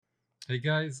Hey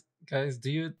guys,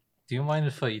 do you mind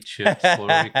if I eat chips for a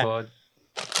record?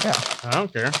 Yeah, I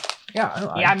don't care. yeah, I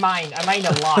don't Yeah, I mind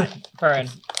a lot, Fern.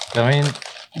 I mean,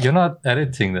 you're not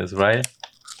editing this, right?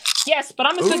 Yes, but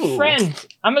I'm a good friend.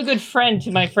 I'm a good friend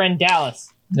to my friend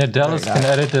Dallas. Yeah, Dallas Very can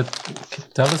nice. edit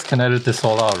it. Dallas can edit this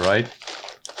all out, right?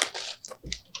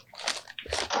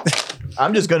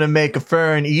 I'm just gonna make a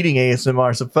Fern eating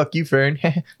ASMR, so fuck you, Fern.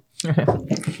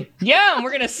 Yeah, and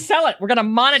we're gonna sell it. We're gonna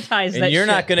monetize that. And you're shit.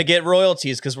 not gonna get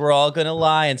royalties because we're all gonna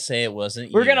lie and say it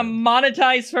wasn't We're you. gonna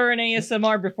monetize Fern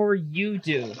ASMR before you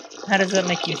do. How does that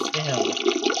make you feel?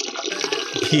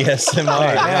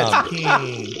 PSMR. That's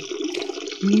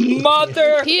pee.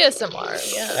 Mother.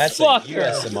 PSMR, yeah. That's a Fucker.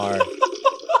 USMR.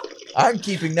 I'm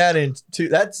keeping that in too.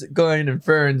 That's going in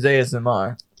Fern's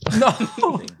ASMR.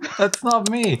 No, that's not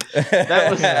me.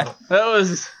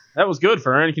 That was good,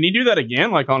 Fern. Can you do that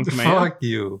again, like on command? Fuck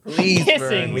you. Please, Fern.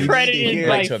 Kissing We need to credited hear I'd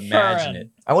by like to imagine Fern. it.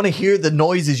 I want to hear the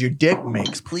noises your dick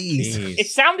makes, please. Please. It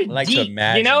sounded I'd like to deep.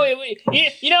 imagine You know,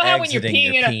 it. you know how when you're Exiting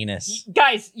peeing your in penis.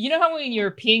 guys, you know how when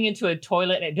you're peeing into a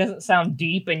toilet and it doesn't sound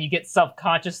deep and you get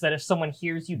self-conscious that if someone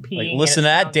hears you peeing, Like, and listen it to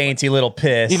that sounds dainty little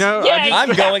piss. You know, Yeah,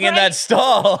 I'm going in that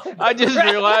stall. I just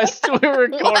realized we were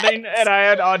recording and I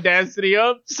had Audacity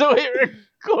up, so it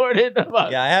recorded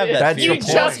about Yeah, I have that That's you your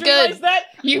feature. just point. realized that?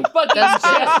 You fucking That's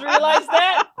good. just realized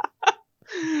that?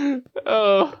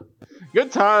 Oh,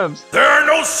 good times. There are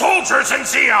no soldiers in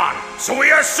Zeon, so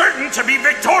we are certain to be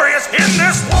victorious in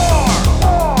this war!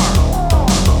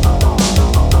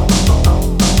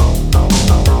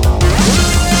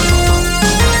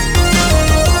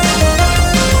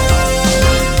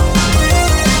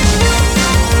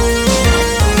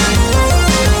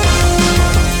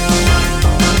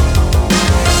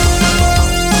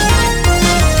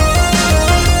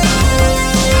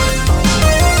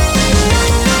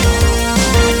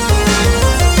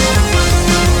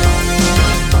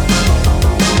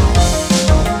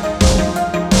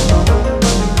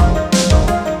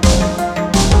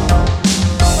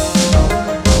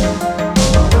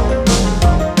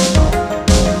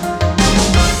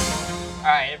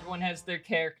 Alright, everyone has their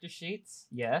character sheets.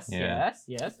 Yes, Yeah.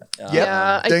 yes. Yep.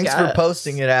 Yeah, I Thanks for guess.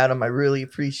 posting it, Adam. I really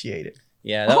appreciate it.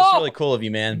 Yeah, that was really cool of you,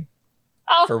 man.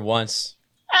 Oh, For once.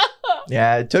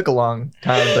 Yeah, it took a long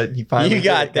time, but he finally You did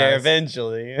got it, there guys.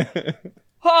 eventually.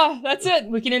 oh, that's it.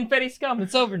 We can infetti scum.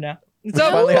 It's over now. It's We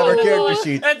over. finally have our That's all character I-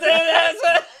 sheets.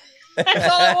 That's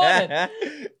all I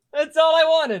wanted. That's all I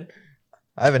wanted.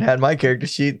 I haven't had my character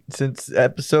sheet since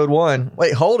episode 1.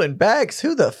 Wait, Holden Bags?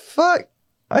 Who the fuck?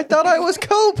 I thought I was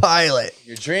co-pilot.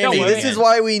 You're Don't dreaming. See, worry. this is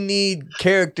why we need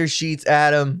character sheets,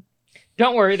 Adam.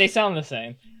 Don't worry, they sound the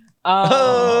same.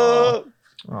 Oh.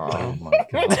 Oh my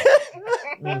god.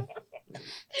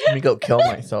 Let me go kill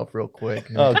myself real quick.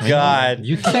 Oh, God.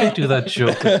 You can't do that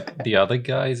joke with the other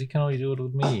guys. You can only do it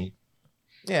with me.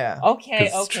 Yeah. Okay, 'Cause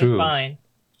it's okay, true. fine.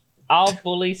 I'll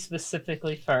bully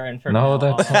specifically Fern for No,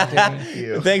 now that's on. not Thank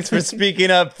you. Thanks for speaking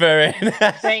up, Farron.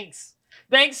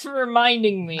 Thanks for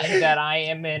reminding me that I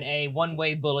am in a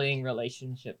one-way bullying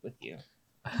relationship with you.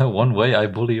 One way. I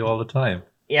bully you all the time.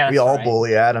 Yeah, We that's all right.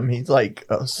 bully Adam. He's like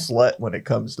a slut when it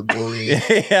comes to bullying.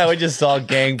 Yeah, we just all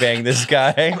gangbang this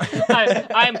guy.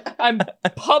 I'm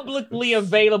publicly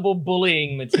available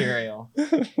bullying material.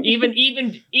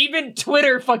 Even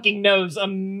Twitter fucking knows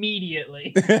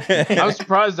immediately. I'm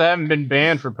surprised I haven't been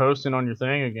banned for posting on your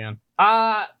thing again.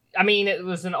 I mean, it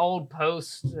was an old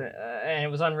post and it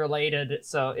was unrelated,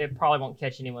 so it probably won't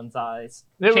catch anyone's eyes.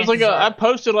 It was like Chances I are-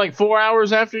 posted like 4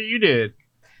 hours after you did.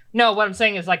 No, what I'm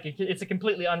saying is like it's a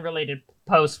completely unrelated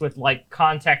post with like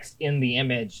context in the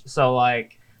image. So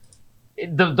like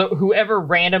the whoever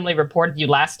randomly reported you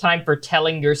last time for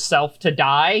telling yourself to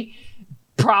die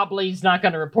probably is not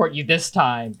going to report you this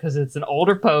time because it's an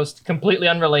older post, completely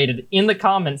unrelated in the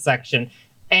comment section,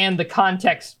 and the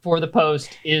context for the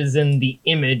post is in the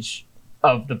image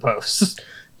of the post.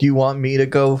 Do you want me to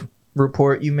go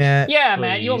report you, Matt? Yeah,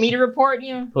 Matt, you want me to report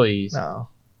you? Please. No.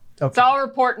 So Okay. I'll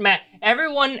report Matt.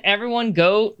 Everyone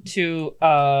go to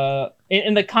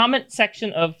in the comment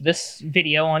section of this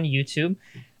video on YouTube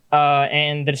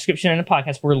and the description in the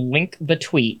podcast, we'll link the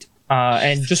tweet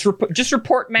and just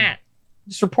report Matt.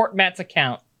 Just report Matt's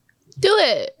account. Do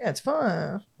it. Yeah, it's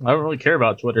fun. I don't really care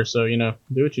about Twitter, so do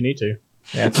what you need to.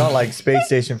 Yeah, it's not like Space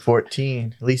Station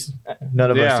 14. At least none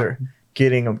of us Yeah. are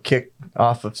getting them kicked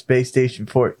off of Space Station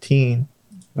 14.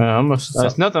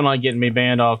 That's nothing like getting me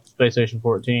banned off Space Station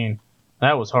 14.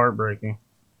 That was heartbreaking.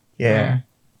 Yeah.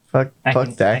 Fuck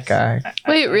that guy.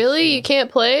 Wait, really? You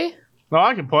can't play? Well,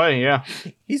 I can play, yeah.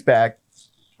 He's back.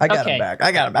 I got Okay. him back.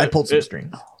 I got him. I pulled some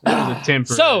strings. It was a temporary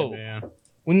So- ban.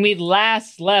 when we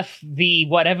last left the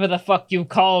whatever the fuck you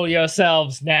call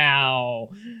yourselves now,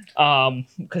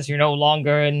 because you're no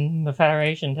longer in the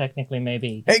Federation, technically,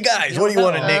 maybe. Hey guys, what do you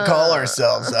want to call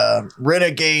ourselves?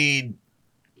 Renegade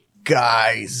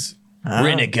guys. Huh?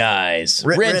 Rent-a-guys.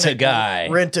 Rent-a-guy.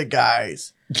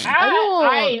 Rent-a-guys.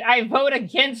 I vote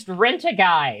against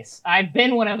Rent-a-Guys. I've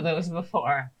been one of those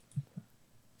before.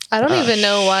 I don't even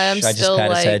know why I'm I just still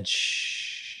kind of like said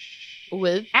shh.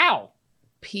 with Ow.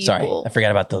 people. Sorry, I forgot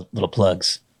about the little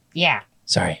plugs. Yeah.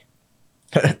 Sorry.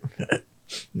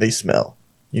 They smell.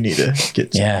 You need to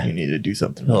get. Yeah. You need to do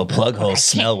something. Little plug holes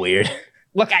smell weird.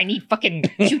 Look, I need fucking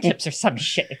Q-tips or some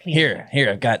shit to clean. Here,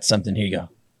 I've got something. Here you go.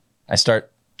 I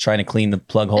start trying to clean the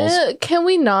plug holes. Can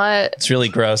we not? It's really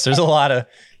gross. There's a lot of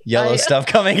yellow stuff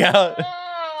coming out.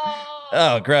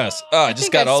 Oh, gross. Oh, it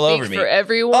just got all over me. For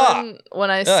everyone,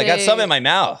 when I say I got some in my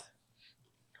mouth.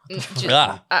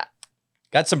 I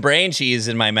Got some brain cheese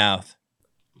in my mouth.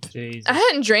 Jesus.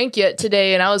 hadn't drank yet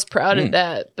today, and I was proud of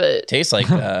that. But Tastes like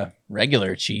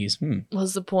regular cheese.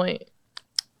 what's the point?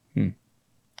 Can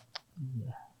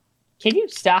you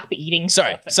stop eating?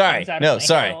 Sorry, stuff that sorry. comes out No, of my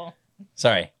sorry. hole?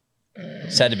 Sorry.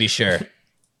 Just had to be sure.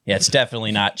 Yeah, it's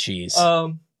definitely not cheese.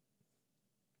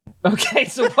 Okay,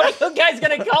 so what are you guys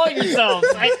gonna call yourselves?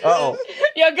 Oh,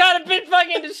 You got a bit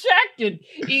fucking distracted.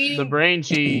 The brain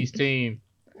cheese team.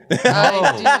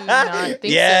 I do not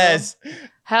think yes. so.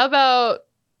 How about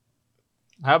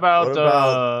How about, What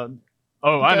about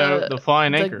I know, the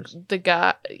flying anchors. the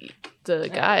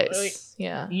guys?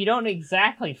 Yeah. You don't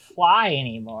exactly fly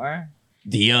anymore.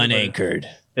 The unanchored.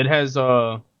 It has,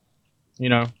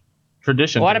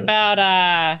 tradition. What to it.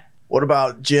 about what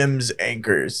about Jim's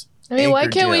anchors? I mean, why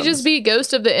Anchor can't we gems. just be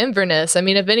Ghost of the Inverness? I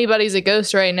mean, if anybody's a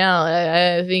ghost right now,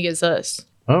 I think it's us.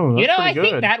 Oh, that's you know? I pretty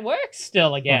think good. that works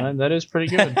still again. That is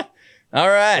pretty good. All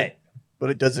right. But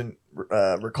it doesn't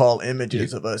recall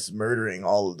images of us murdering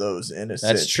all of those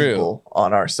innocent That's true. people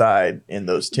on our side in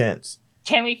those tents.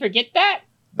 Can we forget that?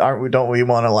 Aren't we? Don't we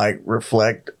want to like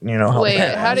reflect? You know how Wait,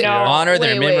 bad how we did- are? Honor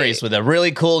their Wait, memories wait. with a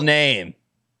really cool name.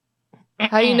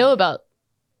 How do you know about?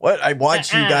 What? I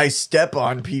watched you guys step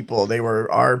on people. They were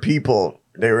our people.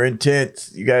 They were in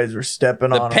tents. You guys were stepping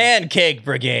The on Pancake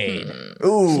Brigade. them.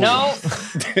 Ooh. No.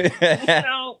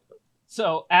 No.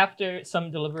 So after some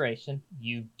deliberation,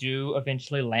 you do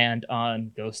eventually land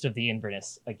on Ghost of the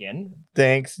Inverness again.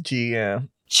 Thanks, GM.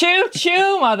 Choo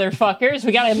choo, motherfuckers!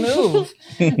 We gotta move.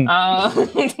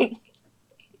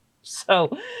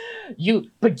 So you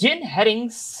begin heading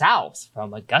south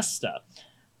from Augusta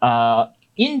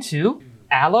into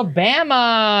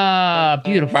Alabama.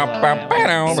 Beautiful. This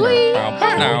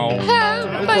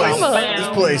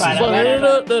place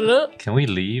is Can we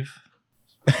leave?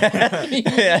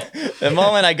 Yeah. The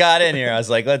moment I got in here, I was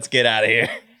like, let's get out of here.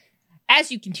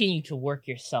 As you continue to work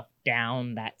yourself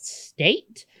down that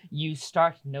state, you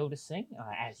start noticing,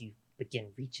 as you begin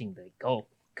reaching the Gulf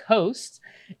Coast,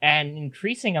 an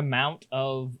increasing amount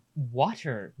of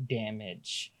water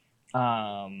damage.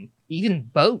 Even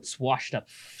boats washed up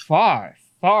far,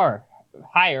 far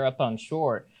higher up on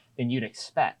shore than you'd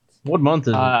expect. What month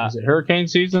is it? Is it hurricane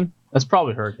season? That's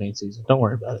probably hurricane season. Don't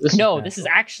worry about it. This is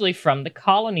actually from the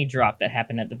colony drop that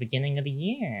happened at the beginning of the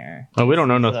year. Oh, we don't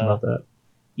know nothing So- about that.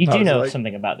 You Oh, do is it know like-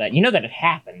 something about that. You know that it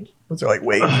happened. What's there like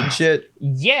waves and shit?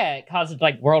 Yeah, it caused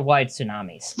like worldwide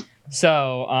tsunamis.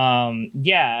 So,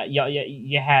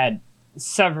 you had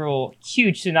several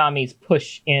huge tsunamis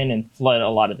push in and flood a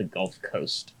lot of the Gulf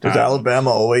Coast. Does Alabama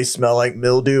always smell like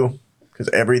mildew? Because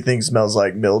everything smells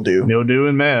like mildew. Mildew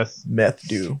and meth. Meth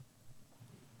dew.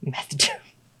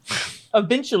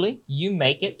 Eventually, you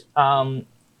make it,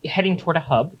 heading toward a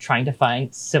hub, trying to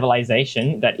find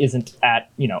civilization that isn't at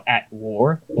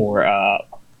war or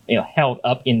held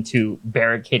up into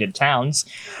barricaded towns.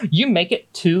 You make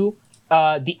it to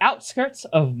the outskirts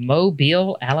of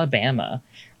Mobile, Alabama.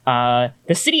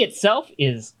 The city itself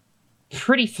is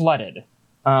pretty flooded,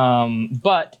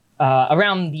 but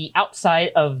around the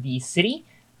outside of the city,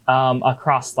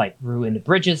 across like ruined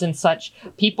bridges and such,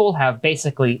 people have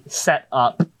basically set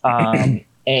up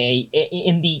in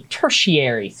the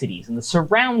tertiary cities and the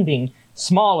surrounding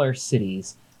smaller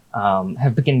cities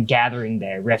have begun gathering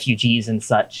there, refugees and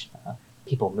such,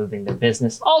 people moving their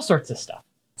business, all sorts of stuff.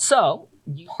 So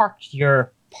you parked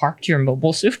your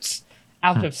mobile suits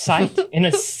out of sight in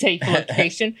a safe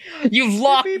location. You've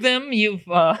locked them. You've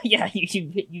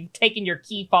taken your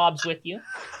key fobs with you.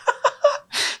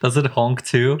 Does it honk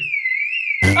too?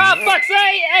 Oh, fuck!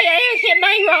 I hit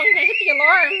my wrong. I hit the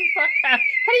alarm. Fuck. How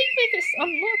do you make this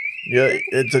unlock? Yeah,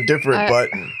 it's a different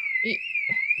button.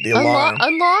 The alarm.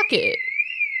 Unlock it.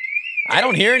 I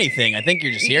don't hear anything. I think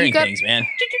you're just hearing got- things, man.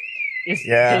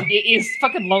 Yeah. Is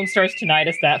fucking Lone Star's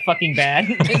tinnitus that fucking bad?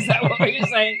 Is that what you're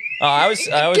saying? Oh, I was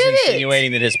Get it.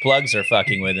 insinuating that his plugs are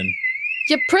fucking with him.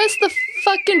 You press the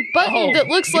fucking button Oh, that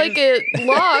looks like it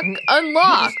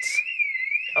unlocked.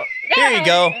 Here you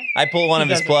go. I pull one of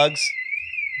his doesn't. plugs.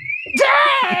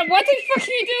 Ah, what the fuck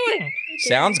are you doing?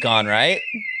 Sound's gone, right?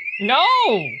 No,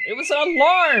 it was an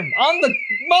alarm on the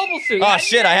mobile suit. Oh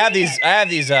shit! I have these.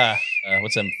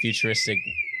 What's a futuristic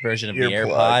version of the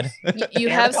Earplugs. AirPod? You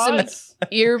have some AirPods?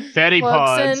 ear Fetty plugs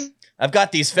pods. in. I've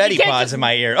got these Fetty You can't pods just- in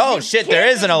my ear. Oh You shit! can't There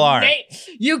is an just alarm.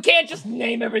 You can't just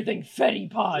name everything Fetty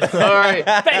Pods. All right,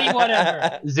 Fetty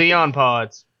whatever. Xeon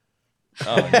pods.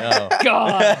 Oh no!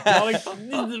 God,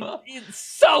 it's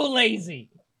so lazy.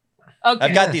 Okay.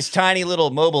 I've got these tiny little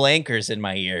mobile anchors in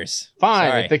my ears. Fine,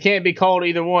 Sorry. if they can't be called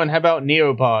either one, how about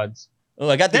neopods? Oh,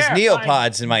 I got these There,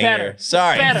 Neopods in my Better. ear.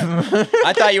 Sorry. Better.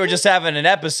 I thought you were just having an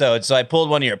episode, so I pulled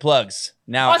one of your plugs.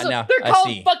 Now Also, I they're called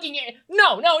see. fucking.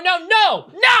 No.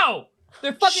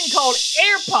 They're fucking called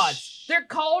AirPods. They're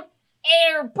called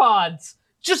AirPods.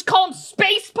 Just call them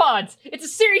Space Pods. It's a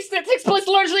series that takes place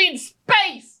largely in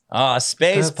space. Oh,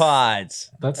 space That's-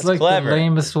 pods. That's like clever. the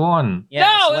lamest one. Yeah,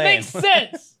 no, it's it lame. makes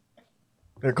sense.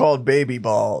 They're called baby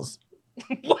balls.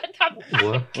 What the?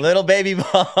 What? Little baby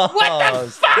balls. What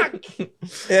the fuck?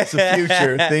 It's the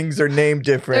future. Things are named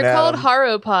different. They're called Adam.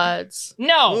 Haropods.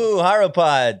 No. Ooh,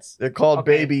 Haropods. They're called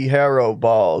Okay. baby harrow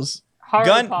balls.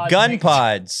 Gun Haropods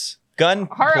pods. Gun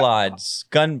Haro- plods.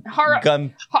 Gun Haro-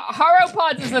 gun.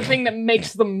 Haropods is the thing that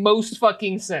makes the most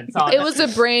fucking sense. Honestly. It was a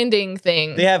branding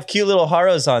thing. They have cute little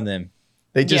haros on them.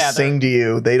 They just Yeah, sing to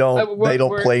you. They don't. we're- They don't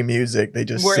we're- play music. They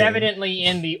just We're sing. evidently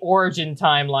in the origin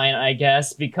timeline, I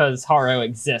guess, because Haro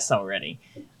exists already,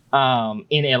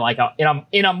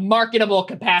 in a marketable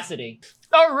capacity.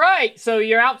 All right, so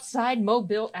you're outside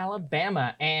Mobile,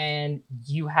 Alabama, and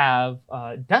you have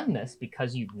done this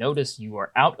because you've noticed you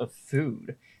are out of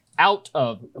food, out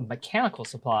of mechanical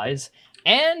supplies,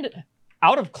 and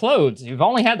out of clothes. You've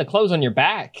only had the clothes on your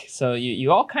back, so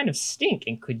you all kind of stink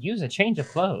and could use a change of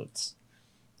clothes.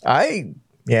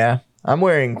 I'm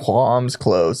wearing Qualm's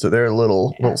clothes, so they're a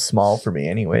little small for me,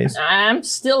 anyways. I'm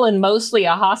still in mostly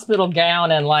a hospital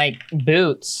gown and like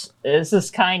boots. This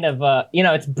is kind of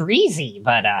it's breezy,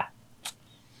 but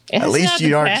At least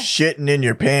you aren't shitting in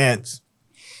your pants.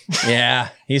 Yeah,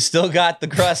 he's still got the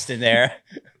crust in there.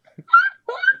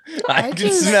 I I can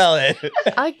can- smell it.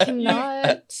 I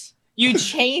cannot. You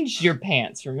changed your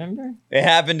pants, remember? It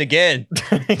happened again.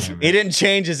 He didn't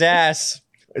change his ass.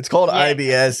 It's called Yeah.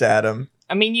 IBS, Adam.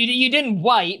 I mean, you didn't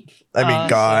wipe. I mean, so-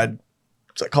 God.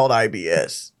 It's called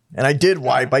IBS. And I did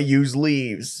wipe. I used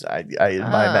leaves. I in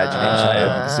my imagination,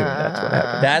 I assume that's what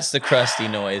happened. That's the crusty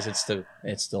noise. It's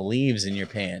the leaves in your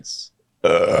pants.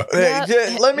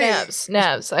 Hey, let me.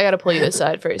 Nabs, I gotta pull you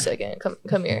aside for a second.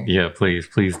 Come here. Yeah, please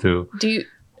do. Do you?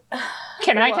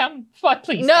 Can I come? Fuck,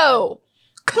 please. No.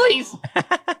 Please.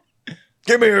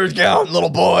 Give me your gown, little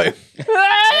boy.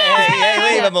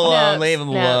 Hey, leave him alone. Nabs, Leave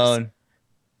him Nabs. alone.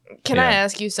 Can I Yeah.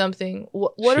 ask you something?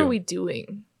 What are Sure. we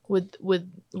doing with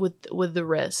the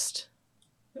rest?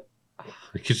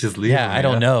 We could just leave. Yeah, him, I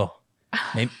don't know.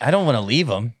 Maybe, I don't want to leave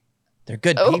them. They're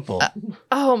good Oh, people.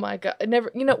 Oh my god! I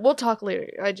never. We'll talk later.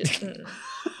 I just.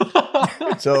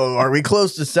 So, are we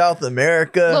close to South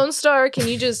America? Lone Star, can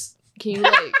you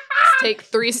like take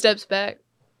 3 steps back?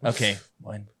 Okay,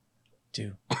 1,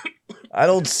 2. I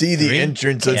don't see the 3?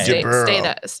 entrance of Yeah. Stay Jaburo.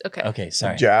 that. Okay. Okay,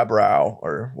 sorry. Jabrow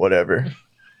or whatever.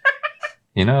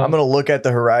 You know, I'm gonna look at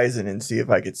the horizon and see if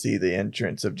I could see the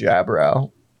entrance of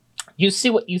Jabrow. You see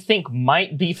what you think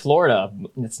might be Florida.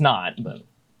 It's not, but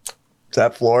Is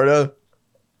that Florida?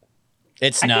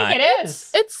 It's I not. think it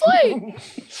is. It's like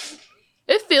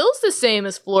it feels the same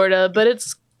as Florida, but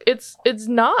it's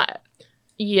not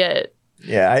yet.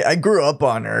 Yeah, I grew up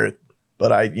on Earth,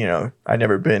 but I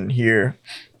never been here.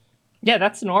 Yeah,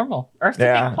 that's normal. Earth's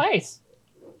Yeah. a big place.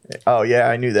 Oh yeah,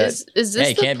 I knew that. Is this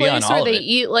Hey, the can't be on place all where of they it.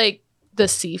 eat like the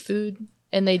seafood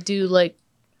and they do like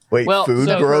Wait, Well, food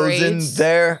so- grows in Parades.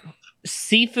 there?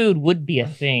 Seafood would be a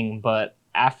thing, but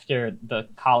after the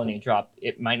colony dropped,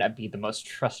 it might not be the most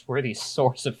trustworthy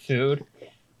source of food.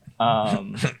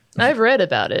 I've read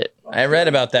about it. I read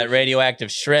about that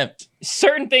radioactive shrimp.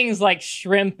 Certain things like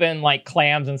shrimp and like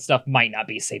clams and stuff might not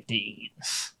be safe to eat.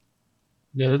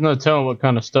 Yeah, there's no telling what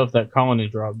kind of stuff that colony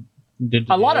drop did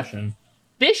to A the lot of- ocean.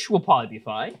 Fish will probably be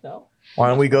fine, though. Why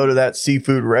don't we go to that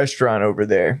seafood restaurant over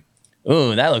there?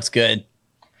 Ooh, that looks good.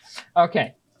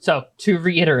 Okay, so to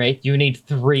reiterate, you need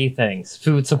 3 things: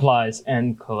 food, supplies,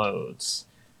 and clothes.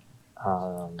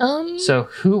 So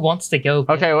who wants to go?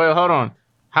 Okay, wait, hold on.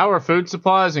 How are food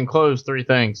supplies and clothes 3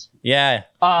 things? Yeah,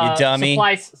 you dummy.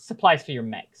 Supplies for your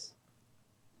mechs.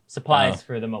 supplies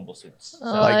for the mobile suits. So.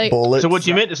 Like bullets. So what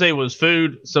you meant to say was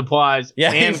food, supplies,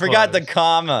 Yeah, and you forgot the clothes.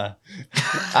 comma.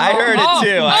 I heard it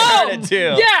too. I heard it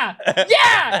too.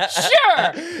 Yeah,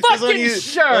 sure. 'Cause Fucking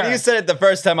sure. When you said it the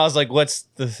first time, I was like, "What's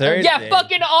the third?" Yeah, thing?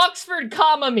 fucking Oxford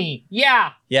comma me.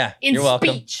 Yeah, Yeah, in you're welcome.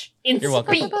 speech. In You're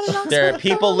welcome. speech. There are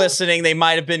people listening. They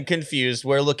might have been confused.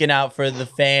 We're looking out for the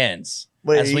fans,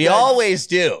 Wait, as you we guys- always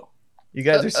do. You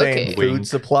guys are saying Okay. food Wink.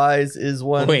 supplies is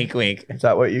one. Wink, wink. Is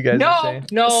that what you guys are saying?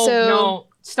 No, So-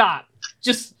 stop.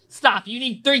 Just stop. You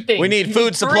need 3 things. We need You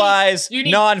food three- supplies, you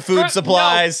need non-food fr-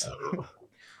 supplies. no.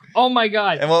 Oh my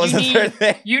god. And what was You the need- third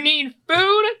thing? You need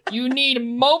food, you need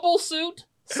mobile suit,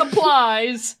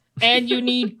 supplies, and you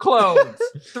need clothes.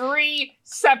 3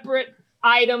 separate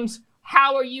items.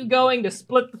 How are you going to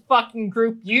split the fucking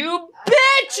group, you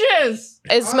bitches?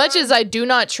 As much as I do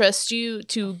not trust you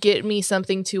to get me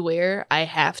something to wear, I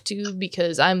have to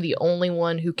because I'm the only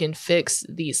one who can fix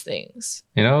these things.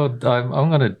 You know, I'm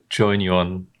gonna join you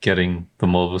on getting the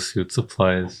mobile suit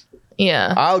supplies.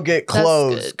 Yeah. I'll get That's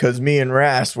clothes good. because me and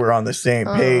Rast were on the same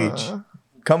page.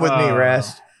 Come with me,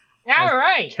 Rast. All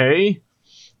right. Okay.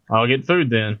 I'll get food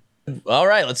then. All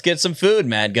right, let's get some food,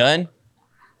 Mad Gun.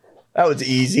 That was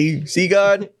easy. See,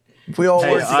 God? If we all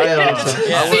Hey, work together.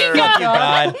 Yeah, See, fuck you, God.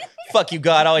 God. Fuck you,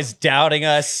 God. Always doubting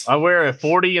us. I wear a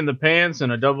 40 in the pants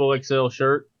and a double XL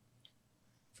shirt.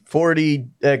 40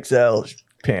 XL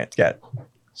pants. Got it.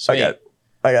 Sweet.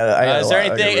 I got Is there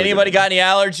anything? Anybody got any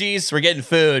allergies? We're getting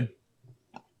food.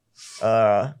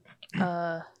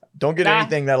 Don't get Nah.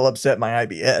 anything that'll upset my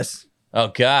IBS. Oh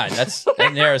God,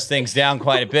 that narrows things down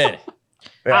quite a bit.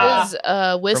 Yeah.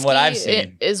 Is whiskey what I've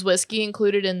seen. is whiskey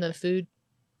included in the food?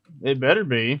 It better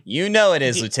be. You know it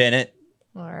is, Lieutenant.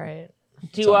 All right.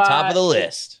 It's on top of the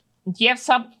list. Do you have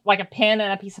some, like a pen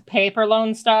and a piece of paper,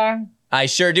 Lone Star? I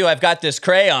sure do. I've got this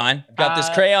crayon. I've got this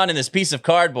Uh, crayon and this piece of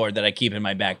cardboard that I keep in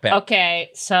my backpack. Okay,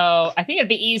 so I think it'd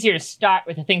be easier to start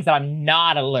with the things that I'm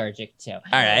not allergic to. All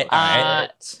right. All right.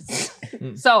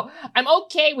 So I'm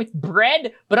okay with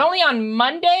bread, but only on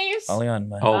Mondays. Only on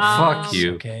Monday. Oh, Um, fuck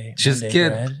you. Okay. Just Monday get-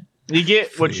 bread. You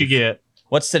get what you get.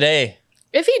 What's today?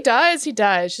 If he dies, he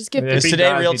dies. Just give Yeah. him. Is he today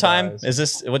dies, real he time? dies. Is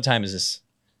this what time is this?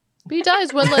 If he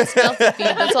dies, one less mouth to feed.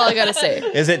 That's all I gotta say.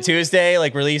 Is it Tuesday?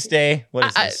 Like release day? What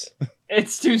is I- this?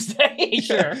 It's Tuesday,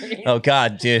 sure. Oh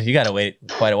God, dude, you gotta wait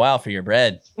quite a while for your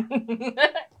bread.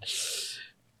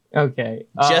 Okay.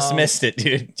 Just missed it,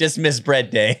 dude. Just missed bread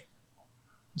day.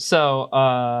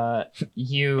 So,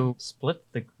 you split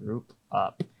the group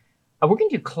up. We're gonna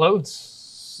do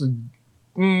clothes.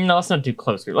 No, let's not do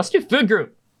clothes group. Let's do food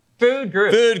group. Food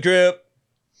group. Food group.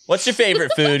 What's your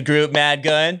favorite food group, Mad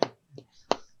Gun?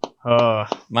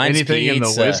 Mine's Anything in the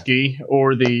pizza. whiskey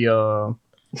or the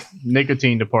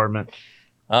nicotine department.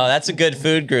 Oh, that's a good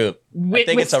food group. I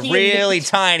think it's a really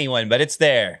tiny one, but it's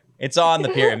there. It's on the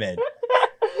pyramid.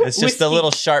 It's just the Whiskey.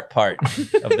 little sharp part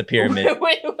of the pyramid.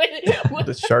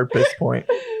 The sharpest point.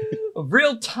 A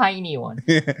real tiny one.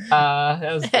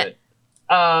 That was good.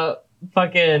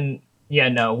 Fucking yeah,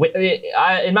 no.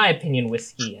 In my opinion,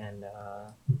 whiskey and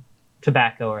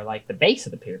tobacco are like the base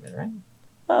of the pyramid, right?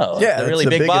 Oh, Yeah, the that's really the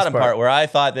big biggest bottom part part. where I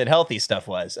thought that healthy stuff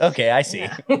was. Okay, I see.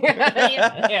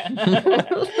 Yeah.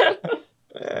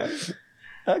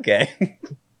 Okay.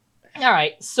 All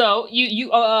right, so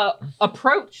you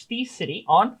approach the city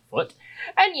on foot,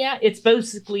 and yeah, it's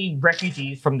basically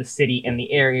refugees from the city and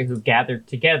the area who gathered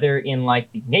together in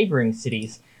like the neighboring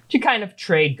cities to kind of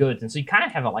trade goods, and so you kind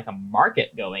of have a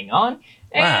market going on,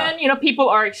 and Wow. people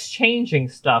are exchanging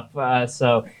stuff.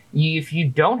 So if you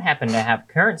don't happen to have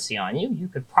currency on you, you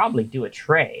could probably do a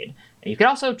trade. And you could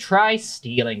also try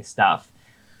stealing stuff.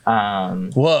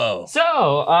 Whoa.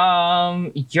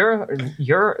 So,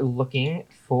 you're looking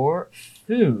for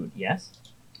food, yes?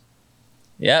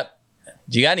 Yep.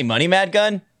 Do you got any money, Mad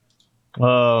Gun?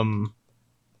 I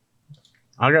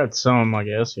got some, I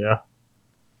guess. Yeah.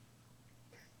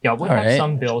 Yeah, we All have right.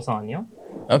 some bills on you.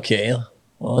 Okay.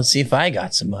 Well, let's see if I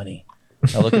got some money.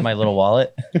 I look at my little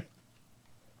wallet.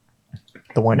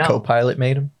 The one No. co-pilot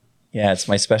made him. Yeah, it's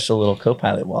my special little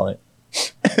co-pilot wallet.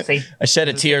 Say, I shed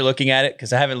a tear looking at it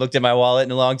because I haven't looked at my wallet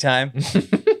in a long time.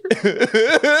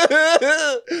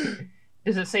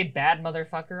 does it say bad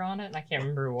motherfucker on it? And I can't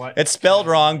remember what. It's spelled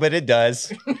wrong, but it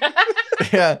does.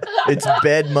 Yeah, it's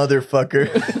bed motherfucker.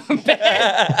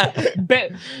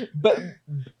 Bed,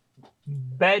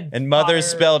 bed. And mother's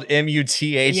father- spelled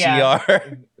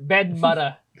M-U-T-H-E-R. Bed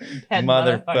mudda. Bed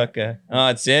Motherfucker. Oh,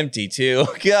 it's empty too.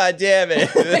 God damn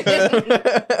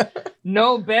it.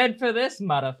 No bed for this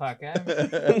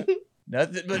motherfucker.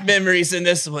 Nothing but memories in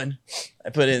this one.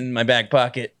 I put it in my back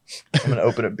pocket. I'm gonna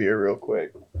open a beer real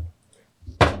quick.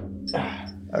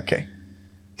 Okay.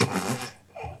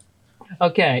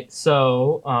 Okay,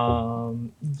 so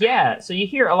so you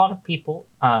hear a lot of people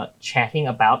chatting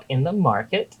about in the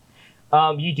market.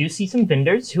 You do see some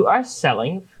vendors who are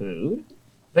selling food,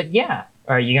 but yeah,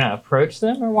 are you gonna approach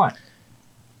them or what?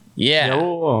 Yeah.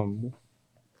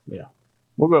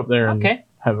 We'll go up there and Okay.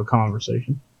 have a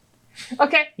conversation.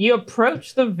 Okay, you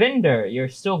approach the vendor. You're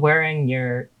still wearing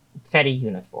your Fetty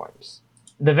uniforms.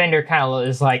 The vendor kind of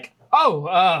is like, "Oh,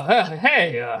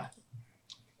 hey,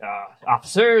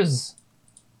 officers,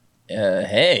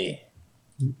 Hey.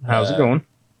 How's it going?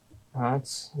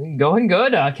 it's going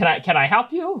good. Can I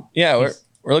help you?" Yeah,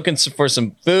 we're looking for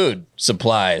some food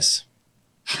supplies.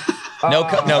 No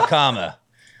comma.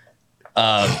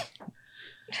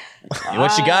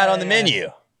 What you got on the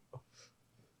menu?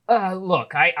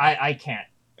 Look, I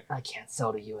can't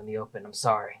sell to you in the open. I'm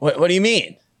sorry. What do you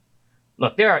mean?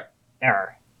 Look, there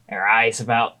are eyes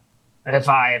about. If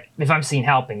I'm seen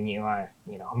helping you, I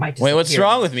might. Wait, what's disappear.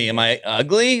 wrong with me? Am I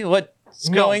ugly? What's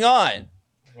going on?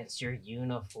 It's your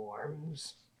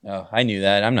uniforms. Oh, I knew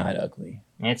that. I'm not ugly.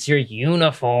 It's your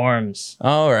uniforms.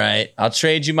 All right, I'll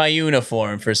trade you my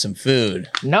uniform for some food.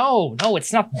 No,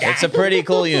 it's not that. It's a pretty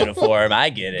cool uniform. I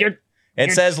get it. You're-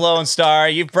 It says Lone Star.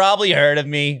 You've probably heard of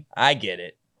me. I get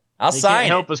it. I'll They sign can't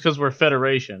help it. us because we're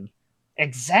Federation.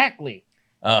 Exactly.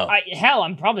 Oh,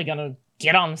 I'm probably gonna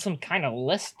get on some kind of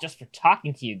list just for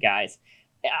talking to you guys.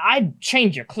 I'd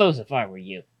change your clothes if I were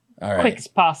you, all quick right. as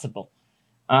possible.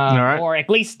 right. Or at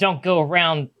least don't go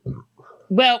around.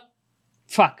 Well,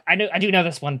 fuck. I do know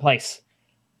this one place.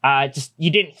 Just you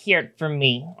didn't hear it from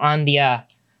me on the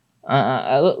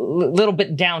little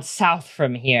bit down south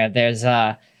from here. There's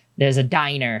a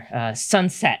diner,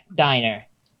 Sunset Diner.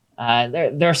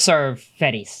 They're serve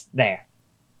fetties there.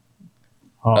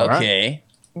 All right. Okay.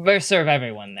 They serve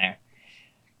everyone there.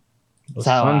 The So,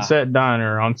 Sunset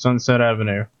Diner on Sunset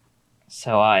Avenue.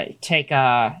 So take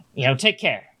care.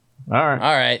 All right.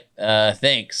 All right.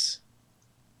 Thanks.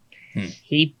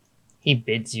 He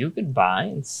bids you goodbye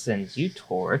and sends you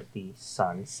toward the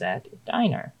Sunset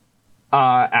Diner.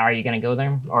 Are you gonna go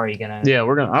there, or are you gonna? Yeah, I'm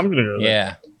gonna go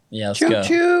there. Yeah. Let's Choo go.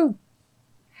 choo.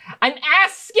 I'm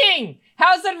asking.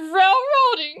 How's it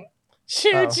railroading?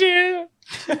 Choo choo.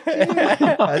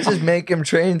 I just make him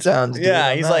train sounds. Dude. Yeah,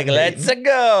 I'm he's not like, hating. let's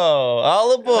go,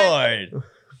 all aboard.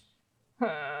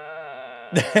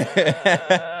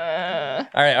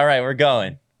 All right, we're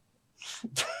going.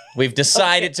 We've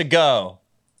decided to go.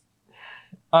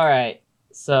 All right.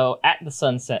 So at the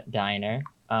Sunset Diner,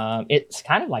 it's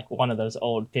kind of like one of those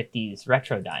old 50s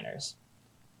retro diners.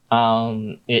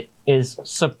 It is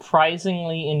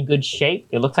surprisingly in good shape.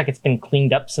 It looks like it's been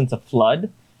cleaned up since a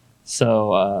flood.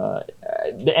 So,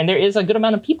 and there is a good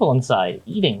amount of people inside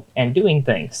eating and doing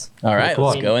things. All right, Cool.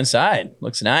 let's go inside.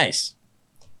 Looks nice.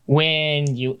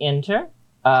 When you enter,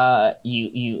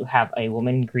 you have a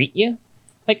woman greet you,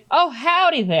 like, "Oh,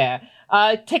 howdy there.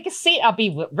 Take a seat. I'll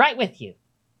be right with you."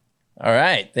 All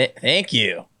right, thank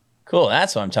you. Cool,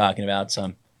 that's what I'm talking about.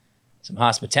 Some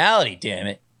hospitality, damn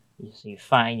it. You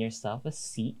find yourself a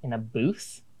seat in a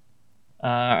booth.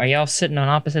 Are y'all sitting on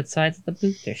opposite sides of the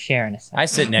booth or sharing a seat? I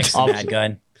sit next to I'll- Mad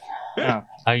Gun. Oh.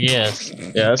 I guess.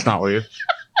 Yeah, that's not weird.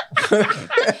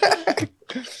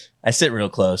 I sit real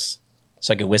close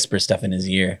so I can whisper stuff in his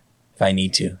ear if I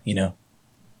need to, you know.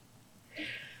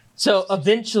 So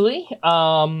eventually,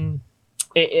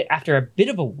 after a bit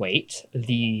of a wait,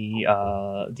 the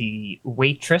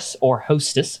waitress or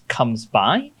hostess comes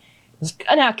by. Says,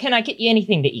 "Now, can I get you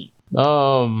anything to eat?"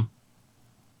 Yeah,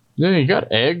 you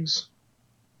got eggs?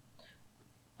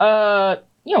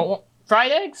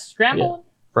 Fried eggs, scrambled.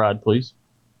 Fried, please.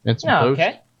 And some Oh, toast.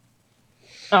 okay.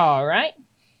 All right.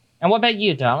 And what about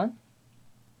you, darling?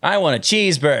 I want a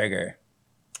cheeseburger.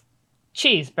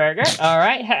 Cheeseburger. All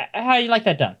right. How do you like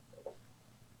that done?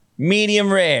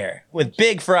 Medium rare with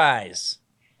big fries.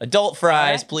 Adult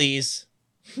fries, Alright. please.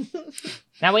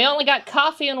 Now we only got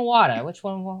coffee and water. Which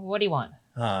one? What do you want?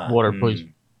 Water, please.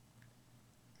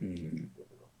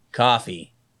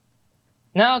 Coffee.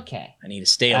 Okay. I need to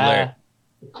stay alert.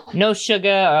 No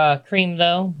sugar, cream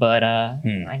though, but I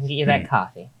can get you that Hmm.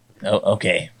 coffee. Oh,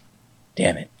 okay.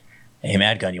 Damn it. Hey,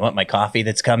 Mad Gun, you want my coffee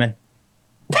that's coming?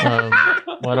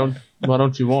 Why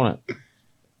don't you want it?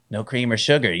 No cream or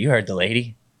sugar. You heard the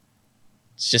lady.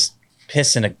 It's just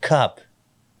piss in a cup.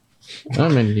 I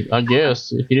mean, I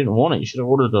guess if you didn't want it, you should have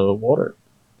ordered a water.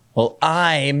 Well,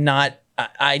 I'm not.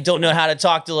 I don't know how to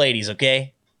talk to ladies,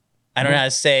 okay? I don't know how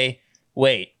to say,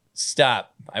 wait,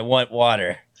 stop. I want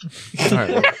water. All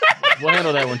right, we'll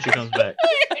handle that when she comes back.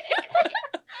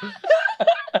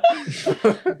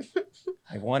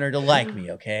 I want her to like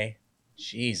me, okay?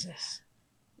 Jesus.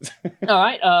 All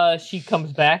right. She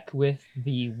comes back with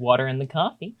the water and the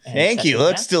coffee. and Thank sets you. it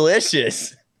Looks down.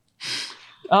 delicious.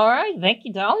 All right. Thank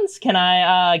you, darlings. Can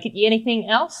I get you anything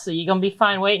else? Are you gonna be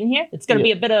fine waiting here? It's gonna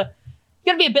be a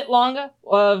bit longer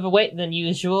of a wait than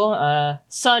usual.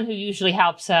 Son, who usually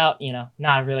helps out,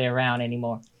 not really around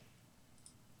anymore.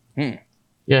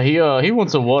 Yeah, he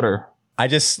wants some water. I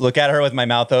just look at her with my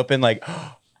mouth open, like,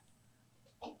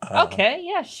 Okay.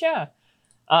 Yeah. Sure.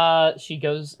 She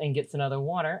goes and gets another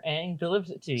water and delivers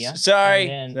it to you. sorry.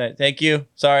 And then, Thank you.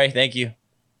 Sorry. Thank you.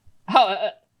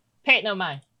 pay it no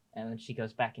mind. And then she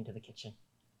goes back into the kitchen.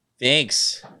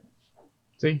 Thanks.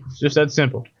 See, it's just that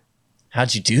simple.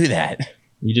 How'd you do that?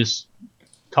 You just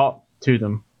talk to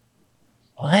them.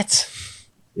 What?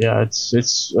 Yeah,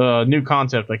 it's a new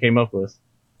concept I came up with.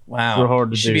 Wow. Real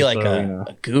hard to you should do, be like so,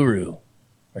 a guru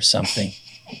or something.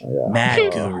 Yeah.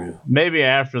 Mad guru. Maybe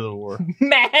after the war.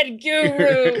 Mad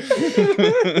guru.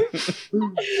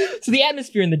 So the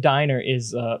atmosphere in the diner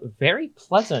is very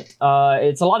pleasant.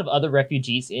 It's a lot of other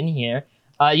refugees in here.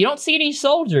 You don't see any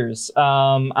soldiers,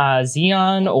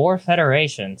 Xeon or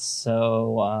Federation.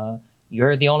 So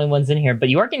you're the only ones in here. But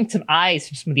you are getting some eyes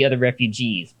from some of the other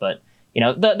refugees. But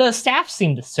the staff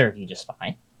seem to serve you just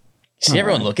fine. See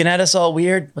everyone looking at us all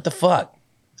weird? What the fuck?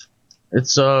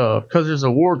 It's because there's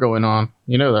a war going on.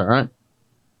 You know that, right?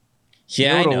 Yeah,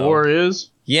 you know I what know. a war is?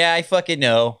 Yeah, I fucking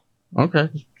know. Okay,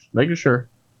 just making sure.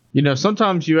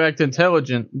 Sometimes you act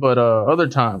intelligent, but other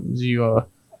times you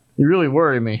really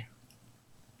worry me.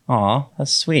 Aw,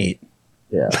 that's sweet.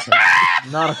 Yeah.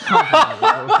 Not a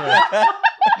compliment.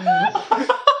 Okay.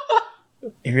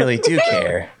 You really do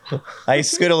care. I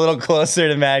scoot a little closer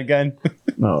to Mad Gun.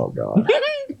 Oh god.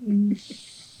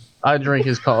 I drink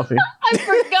his coffee. I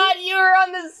forgot you were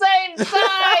on the same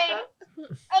side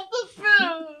of the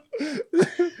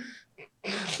food.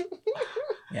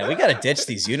 Yeah, we gotta ditch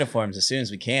these uniforms as soon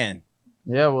as we can.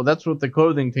 Yeah, well, that's what the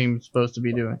clothing team's supposed to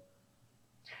be doing.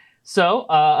 So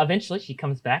eventually she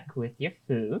comes back with your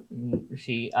food.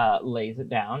 She lays it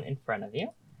down in front of you.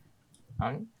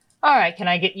 All right, can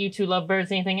I get you two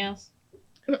lovebirds anything else?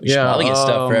 We should probably get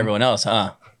stuff for everyone else,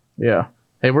 huh? Yeah.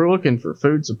 Hey, we're looking for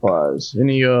food supplies.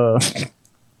 Any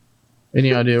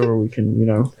idea where we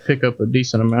can, pick up a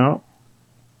decent amount?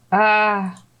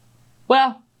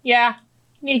 Well, yeah.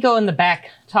 You need to go in the back,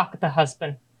 talk with the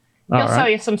husband. He'll All sell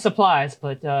right. you some supplies,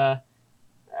 but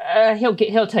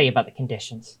he'll tell you about the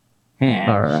conditions.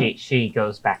 And All right. she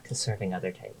goes back to serving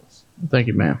other tables. Thank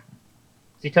you, ma'am.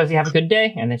 She tells you have a good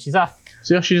day, and then she's off.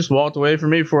 See how she just walked away from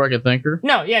me before I could thank her?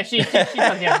 No, yeah, she tells you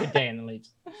have a good day and then leaves.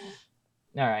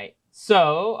 All right.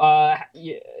 So,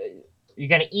 you're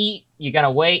gonna eat. You're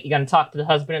gonna wait. You're gonna talk to the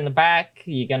husband in the back.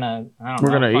 You're gonna. We're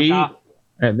gonna fuck eat, off.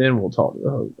 and then we'll talk to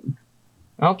the husband.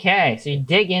 Okay, so you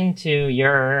dig into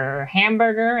your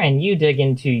hamburger and you dig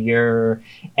into your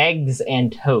eggs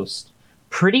and toast.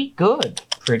 Pretty good.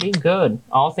 Pretty good.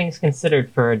 All things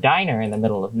considered for a diner in the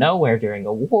middle of nowhere during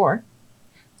a war.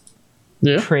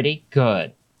 Yeah, Pretty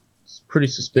good. it's pretty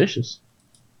suspicious.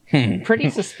 Pretty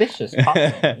suspicious,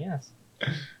 possibly, yes.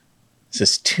 This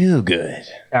is too good.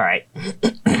 All right.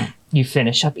 You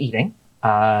finish up eating,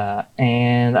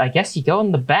 and I guess you go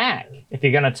in the back if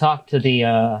you're gonna talk to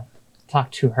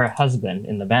her husband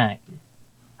in the back.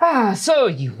 So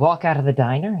you walk out of the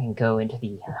diner and go into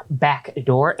the back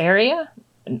door area.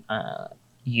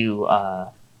 You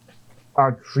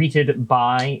are greeted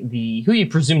by who you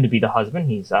presume to be the husband.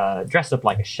 He's dressed up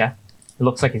like a chef. It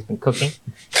looks like he's been cooking.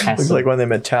 Looks like one of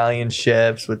them Italian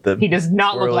chefs with the. He does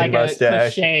not look swirling like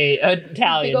mustache. a cliche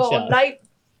Italian chef.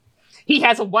 He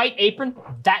has a white apron.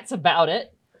 That's about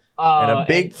it. And a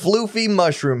big floofy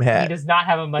mushroom He hat. does not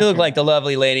have a much. You look like the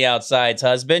lovely lady outside's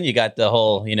husband. You got the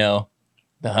whole, the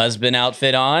husband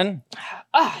outfit on.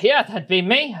 Yeah, that'd be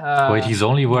me. Wait, he's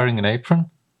only wearing an apron?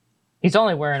 He's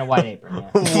only wearing a white apron. Yeah.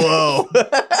 Whoa.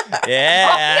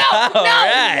 Yeah. Oh, no, All no.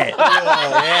 right.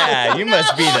 Yeah, you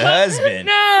must be the husband.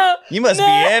 No. You must be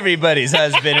everybody's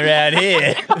husband around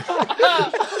here.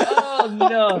 Oh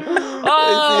no.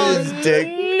 Oh His dick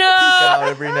no. out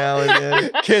every now and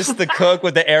then. Kiss the cook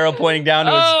with the arrow pointing down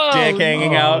to his dick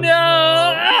hanging out.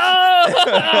 No.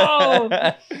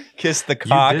 Kiss the You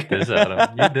cock. did this,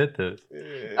 Adam. You did this.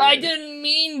 I didn't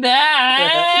mean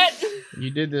that.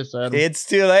 You did this, Adam. It's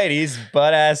too late. He's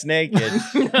butt ass naked.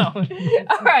 No.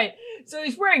 All right. So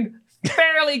he's wearing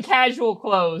fairly casual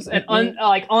clothes, and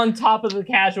on top of the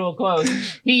casual clothes,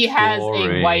 he has a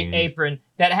Boring. white apron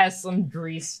that has some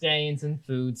grease stains and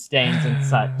food stains and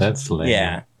such. That's lame.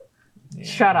 Yeah.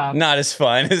 Shut up. Not as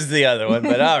fun as the other one,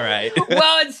 but all right.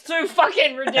 Well, it's too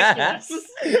fucking ridiculous.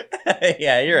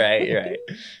 Yeah, you're right. You're right.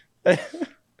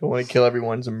 Don't want to kill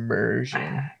everyone's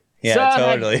immersion. Yeah, So,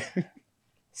 totally.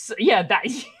 So, yeah, that.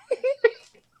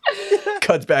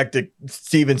 Cuts back to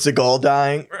Steven Seagal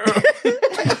dying.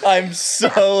 I'm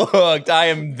so hooked. I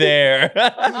am there.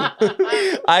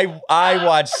 I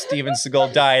watched Steven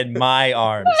Seagal die in my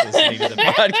arms listening to the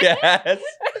podcast.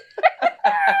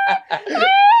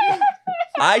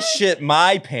 I shit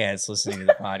my pants listening to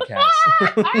the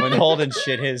podcast when Holden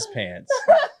shit his pants.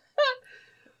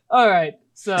 All right.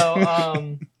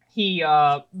 So he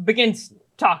begins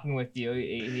talking with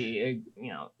you.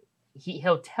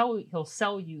 He'll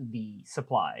sell you the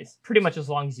supplies pretty much as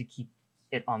long as you keep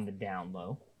it on the down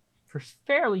low for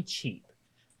fairly cheap.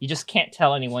 You just can't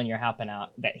tell anyone you're helping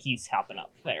out that he's helping out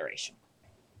the Federation.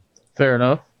 Fair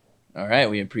enough. All right,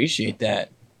 we appreciate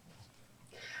that.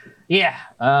 Yeah.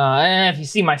 And if you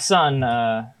see my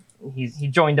son, he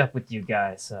joined up with you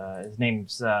guys. His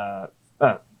name's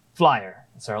Flyer.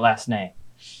 That's our last name.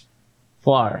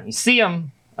 Flyer. You see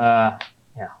him, tell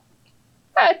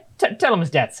him his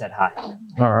dad said hi.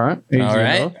 All right. Easy All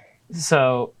right. enough.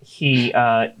 So he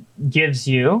gives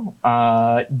you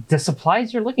the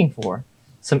supplies you're looking for.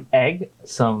 Some egg,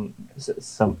 some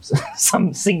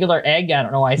singular egg. I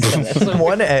don't know why I said that. Some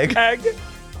One egg,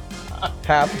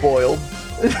 half boiled,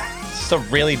 It's a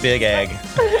really big egg.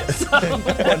 one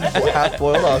half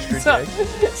boiled ostrich egg.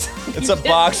 It's a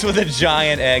box with a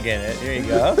giant egg in it. Here you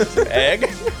go. It's an egg.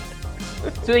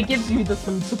 So he gives you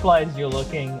some supplies you're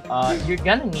looking. You're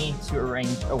gonna need to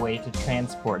arrange a way to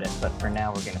transport it, but for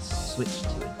now we're gonna switch to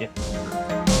a different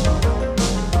route.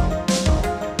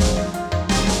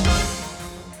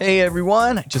 Hey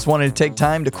everyone, I just wanted to take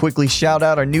time to quickly shout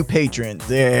out our new patrons.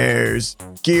 There's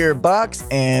Gearbox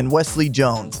and Wesley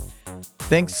Jones.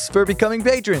 Thanks for becoming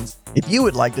patrons. If you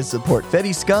would like to support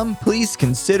Fetty Scum, please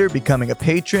consider becoming a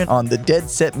patron on the Dead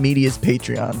Set Media's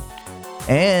Patreon.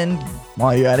 And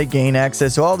while you're at it, gain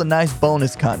access to all the nice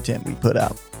bonus content we put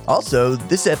out. Also,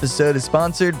 this episode is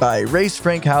sponsored by Race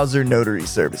Frankhauser Notary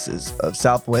Services of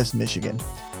Southwest Michigan.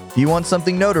 If you want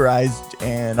something notarized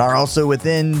and are also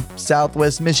within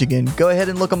Southwest Michigan, go ahead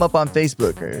and look them up on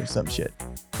Facebook or some shit.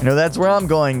 I know that's where I'm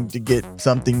going to get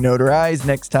something notarized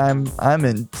next time I'm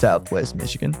in Southwest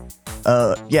Michigan.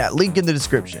 Link in the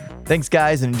description. Thanks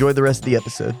guys, and enjoy the rest of the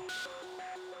episode.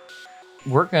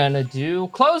 We're gonna do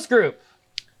closed group.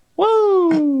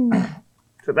 Woo!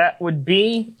 So that would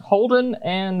be Holden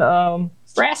and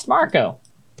Rast Marco.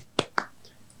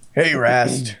 Hey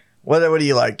Rast, what do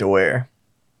you like to wear?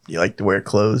 Do you like to wear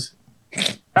clothes?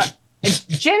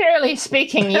 Generally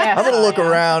speaking, yes. I'm gonna look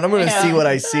around. I'm gonna Yeah. see what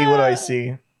I see. What do I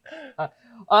see?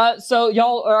 So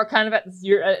y'all are kind of at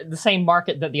the same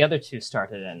market that the other two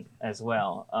started in as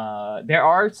well. There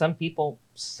are some people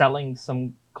selling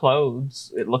some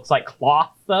clothes. It looks like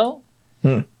cloth though.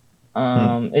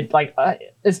 It's like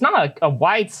it's not a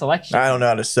wide selection. I don't know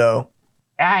how to sew.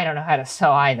 I don't know how to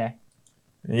sew either.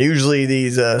 Usually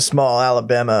these small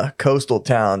Alabama coastal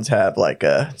towns have like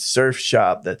a surf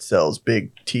shop that sells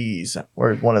big tees.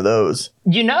 We're one of those.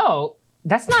 You know,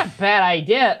 that's not a bad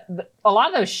idea. A lot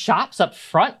of those shops up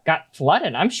front got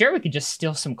flooded. I'm sure we could just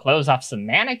steal some clothes off some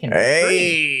mannequins.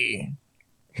 Hey!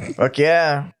 Fuck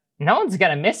yeah. No one's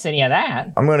gonna miss any of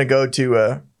that. I'm gonna go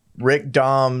to Rick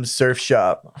Dom's surf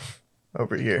shop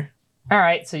over here. All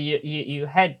right, so you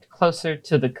head closer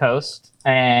to the coast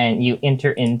and you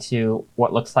enter into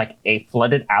what looks like a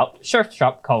flooded out surf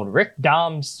shop called Rick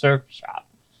Dom's Surf Shop.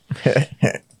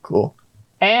 Cool.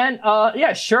 And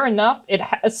sure enough, it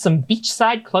has some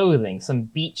beachside clothing, some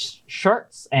beach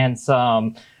shirts, and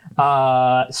some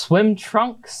swim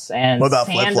trunks, and What about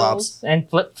sandals flip-flops? and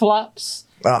flip flops.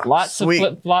 Ah, Lots sweet. of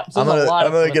flip flops. I'm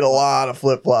gonna get a lot of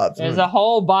flip flops. There's a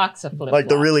whole box of flip flops. Like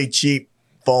the really cheap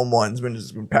foam ones. We're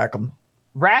just gonna pack them.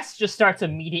 Rast just starts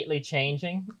immediately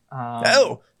changing.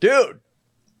 Oh, dude!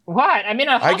 What? I'm in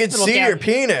a I hospital can see gown. your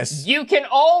penis. You can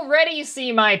already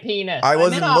see my penis. I I'm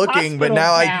wasn't in a looking, but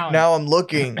hospital gown. I'm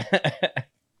looking.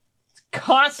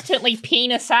 Constantly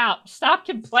penis out. Stop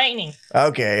complaining.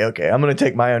 Okay. I'm gonna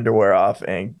take my underwear off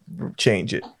and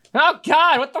change it. Oh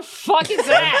God, what the fuck is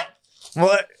that?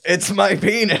 What? It's my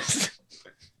penis.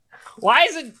 Why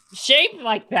is it shaped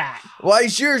like that? Why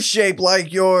is yours shaped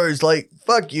like yours? Like,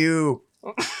 fuck you.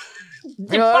 You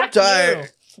know, I'm Fuck tired.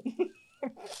 you.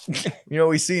 You know,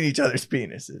 we've seen each other's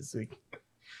penises.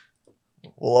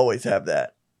 We'll always have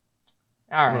that.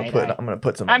 All I'm right. gonna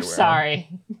put some. I'm underwear on. sorry.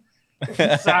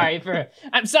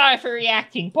 I'm sorry for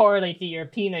reacting poorly to your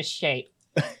penis shape.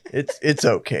 It's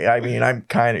okay. I mean, I'm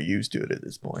kind of used to it at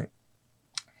this point.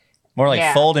 More like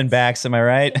Yeah. folding backs, am I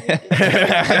right?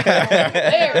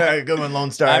 Yeah, good one,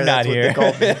 Lone Star. I'm That's not what here. they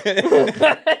called me.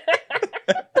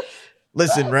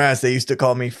 Listen, Ras, they used to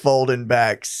call me folding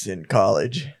backs in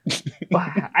college.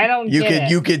 I don't get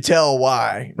it. You could tell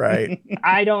why, right?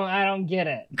 I don't get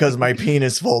it. Because my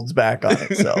penis folds back on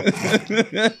itself. What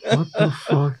the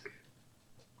fuck?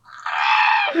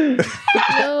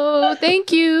 No,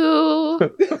 thank you.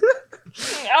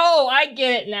 Oh, I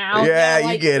get it now.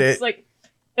 Yeah, you get it.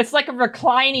 It's like a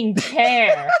reclining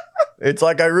chair. It's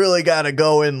like I really got to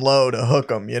go in low to hook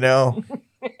them, you know?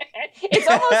 It's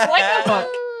almost like a hook.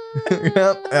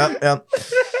 Yep.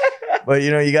 But,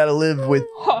 you got to live with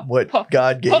what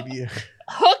God gave you.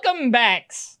 Hook 'em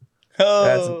backs.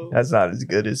 Oh. That's not as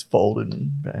good as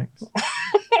folding backs.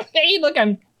 Hey, look,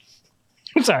 I'm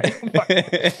sorry.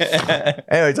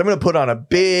 Anyways, I'm going to put on a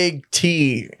big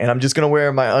tee, and I'm just going to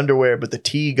wear my underwear, but the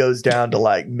tee goes down to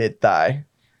like mid-thigh.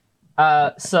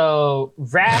 So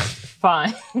Rast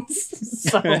finds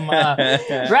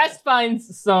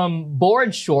some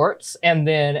board shorts and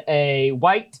then a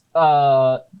white,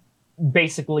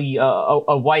 basically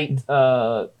a white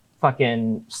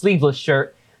fucking sleeveless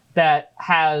shirt that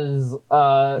has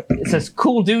it says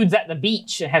 "Cool Dudes at the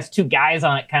Beach." It has two guys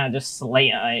on it, kind of just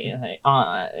slaying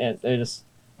on it.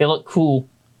 They look cool.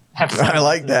 I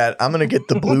like that. I'm going to get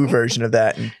the blue version of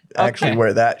that and actually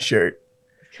wear that shirt.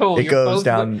 Cool. It goes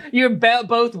down. You're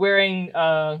both wearing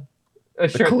a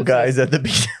shirt. The cool guys at the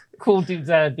beach. Cool Dudes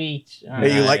at the Beach.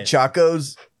 Hey, you like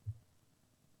Chacos?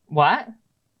 What?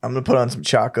 I'm going to put on some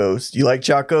Chacos. Do you like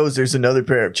Chacos? There's another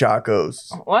pair of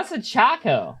Chacos. What's a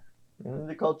Chaco? What are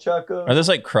they called, Chacos? Are those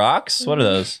like Crocs? What are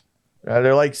those?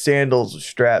 They're like sandals with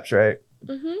straps, right?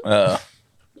 Oh.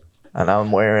 And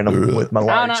I'm wearing them with my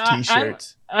large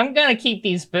t-shirts. I'm going to keep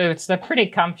these boots. They're pretty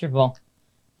comfortable.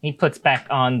 He puts back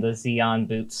on the Xeon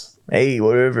boots. Hey,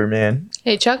 whatever, man.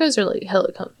 Hey, Chacos are like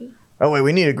hella comfy. Oh, wait,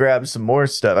 we need to grab some more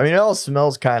stuff. I mean, it all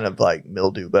smells kind of like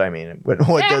mildew, but I mean, what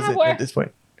does it at this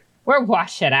point? We're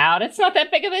wash it out. It's not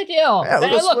that big of a deal. Yeah,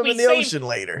 we'll go swim in the ocean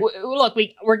later. Look,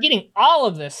 we're getting all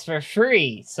of this for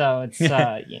free, so it's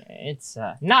it's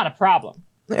not a problem.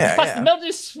 Yeah, Plus, the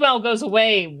mildew smell goes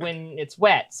away when it's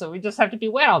wet, so we just have to be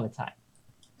wet all the time.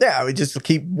 Yeah, we just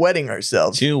keep wetting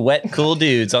ourselves. Two wet, cool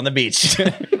dudes on the beach.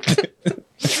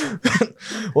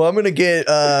 Well, I'm gonna get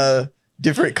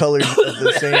different colors of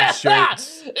the same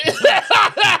shirts.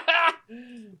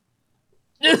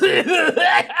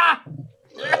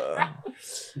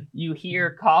 You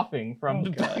hear coughing from the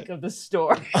back of the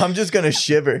store. I'm just gonna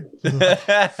shiver.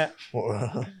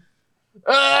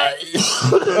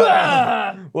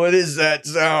 What is that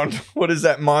sound? What is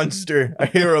that monster? I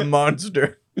hear a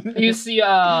monster. You see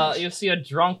a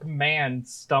drunk man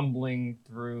stumbling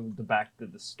through the back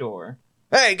of the store.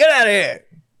 Hey, get out of here!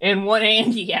 In one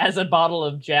hand, he has a bottle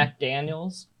of Jack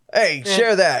Daniels. Hey,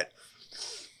 share that.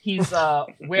 He's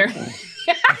wearing.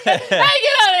 Hey, get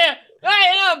out of here!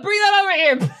 Hey, no, bring that over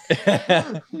here.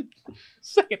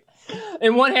 Second.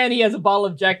 In one hand, he has a bottle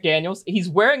of Jack Daniels. He's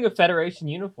wearing a Federation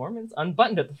uniform and it's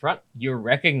unbuttoned at the front. You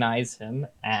recognize him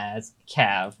as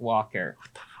Cav Walker.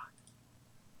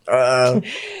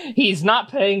 He's not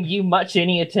paying you much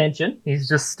any attention. He's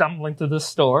just stumbling through the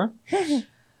store.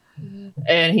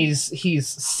 And he's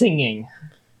singing.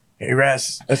 Hey,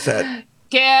 Ras, that's that.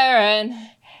 Karen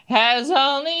has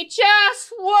only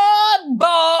just one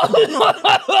ball.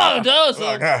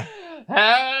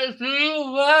 Has too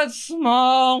much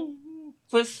small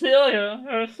Cecilia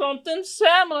or something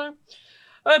similar.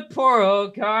 But poor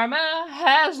old Karma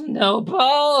has no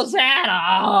balls at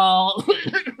all.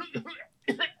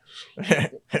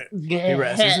 Hey,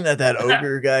 Ras, isn't that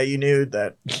ogre guy you knew?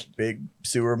 That big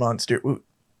sewer monster? Ooh,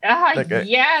 that guy.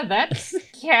 Yeah, that's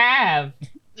Cav.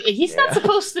 He's not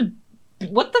supposed to.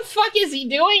 What the fuck is he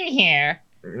doing here?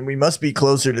 We must be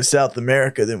closer to South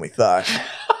America than we thought.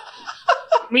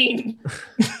 I mean,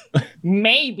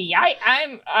 maybe. I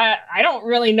don't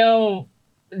really know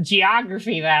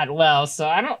geography that well, so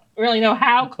I don't really know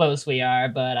how close we are.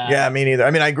 But yeah, me neither.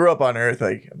 I mean, I grew up on Earth,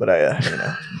 but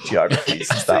geography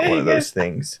is not one of those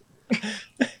things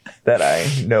that I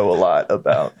know a lot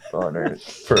about on Earth.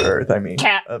 For Earth, I mean,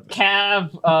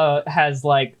 Cav has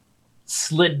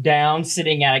slid down,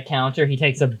 sitting at a counter. He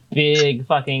takes a big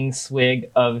fucking swig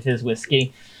of his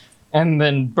whiskey, and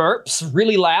then burps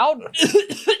really loud.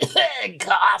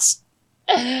 Coughs.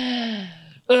 Get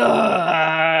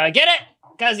it?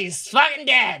 Because he's fucking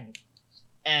dead.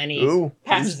 And he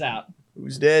passes out.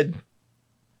 Who's dead?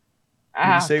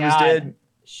 Did you say God. was dead?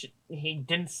 He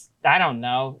didn't. I don't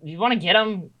know. You want to get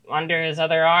him under his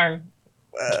other arm?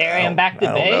 Carry him back to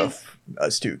I don't know base? if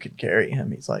us two can carry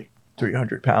him. He's like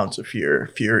 300 pounds of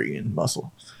fury and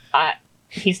muscle.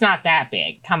 He's not that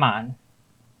big. Come on.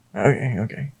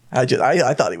 Okay.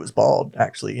 I thought he was bald,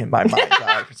 actually, in my mind's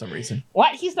eye for some reason.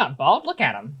 What? He's not bald. Look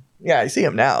at him. Yeah, I see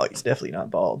him now. He's definitely not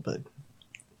bald, but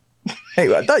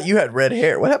hey, I thought you had red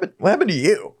hair. What happened? What happened to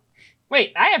you?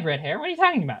 Wait, I have red hair. What are you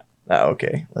talking about? Oh,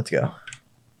 okay. Let's go.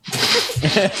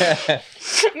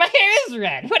 My hair is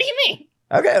red. What do you mean?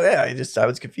 Okay, yeah, I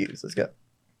was confused. Let's go.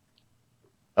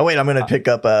 Oh wait, I'm gonna pick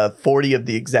up 40 of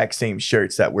the exact same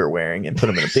shirts that we're wearing and put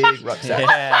them in a big rucksack.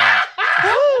 Yeah.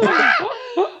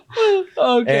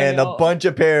 Okay. And a bunch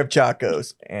of pair of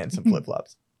Chacos and some flip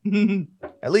flops.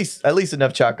 At least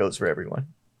enough Chacos for everyone.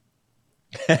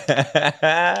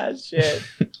 Shit.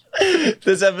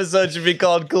 This episode should be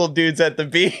called Cool Dudes at the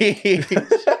Beach.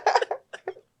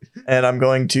 And I'm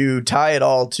going to tie it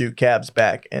all to Cab's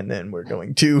back, and then we're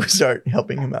going to start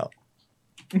helping him out.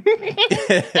 You're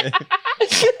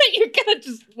gonna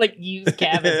just like use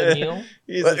Cav as a mule?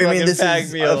 He's But, a I mean, this pack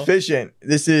is mule. efficient.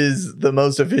 This is the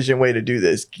most efficient way to do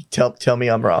this. Tell me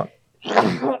I'm wrong.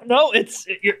 No,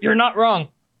 you're not wrong.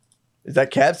 Is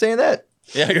that Cab saying that?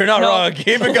 Yeah, you're not No. wrong.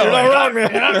 Keep it going. You're not wrong,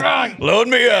 man. You're not wrong. Load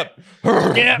me up.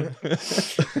 Yeah.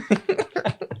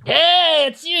 Hey,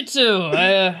 it's you two.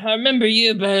 I remember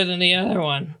you better than the other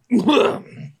one.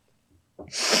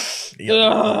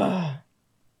 Ugh.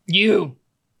 You.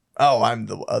 Oh, I'm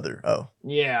the other. Oh,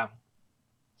 Yeah.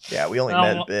 yeah. We only Oh,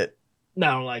 met a bit. I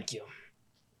don't like you.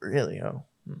 Really? Oh.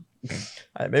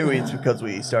 Maybe it's because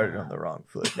we started on the wrong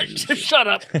foot. Maybe we should- Shut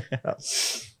up.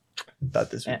 thought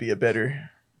this would be a better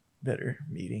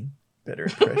meeting, better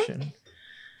impression.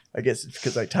 I guess it's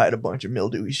because I tied a bunch of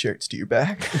mildewy shirts to your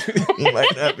back. You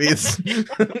might not be.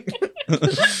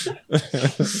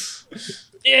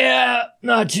 Yeah,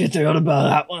 not too thrilled about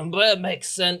that one, but it makes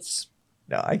sense.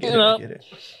 No, I get You it. I know. get it.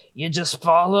 You just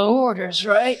follow orders,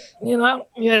 right? You know,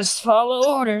 you just follow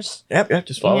orders. Yep.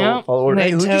 Just follow. Yeah, Follow order. they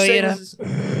Hey, who'd you tell say you to- was-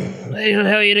 They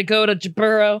tell you to go to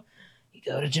Jaburo. You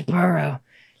go to Jaburo.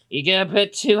 You get a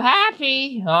bit too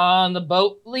happy on the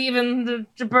boat leaving the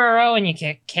Jaburo, and you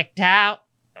get kicked out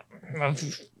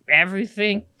of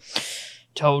everything.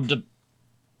 Told to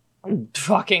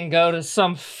fucking go to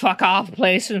some fuck off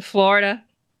place in Florida.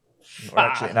 Or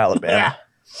actually in Alabama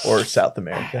or South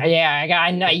America. Yeah,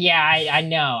 I know. Yeah, I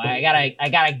know. I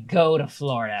gotta go to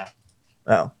Florida.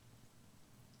 Oh,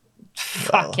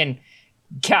 Fucking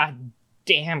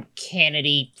goddamn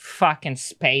Kennedy. Fucking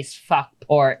space. Fuck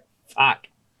port. Fuck.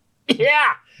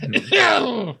 Yeah.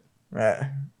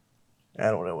 right. I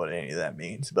don't know what any of that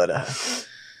means, but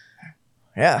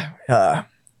yeah.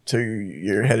 So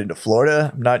you're headed to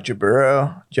Florida, not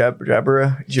Jaburo,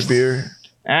 Jabir.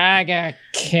 I got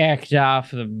kicked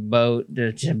off the boat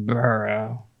to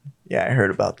Jaburo. Yeah, I heard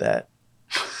about that.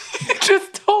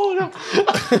 Just told him.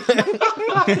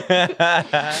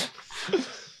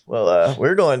 Well,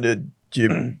 we're going to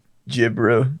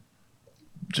Jibro.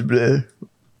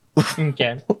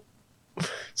 Okay.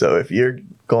 So if you're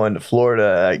going to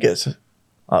Florida, I guess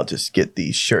I'll just get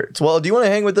these shirts. Well, do you want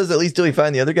to hang with us at least till we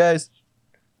find the other guys?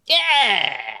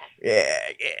 Yeah. Yeah.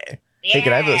 Hey,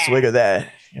 can I have a swig of that?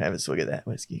 Can I have a swig of that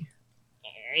whiskey?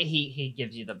 He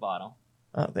gives you the bottle.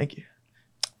 Oh, thank you.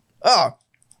 Oh,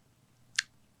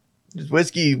 is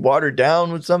whiskey watered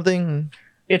down with something?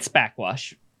 It's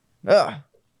backwash. Oh,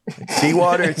 it's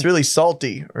seawater. It's really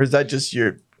salty, or is that just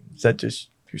your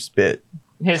spit?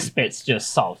 His spit's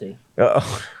just salty.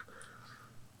 Oh,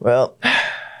 well,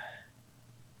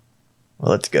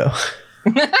 let's go.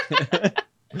 I'm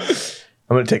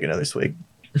gonna take another swig.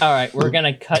 All right, we're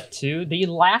gonna cut to the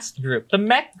last group, the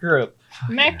mech group.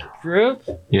 Mech group.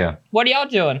 Yeah. What are y'all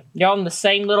doing? Y'all in the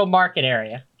same little market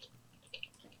area.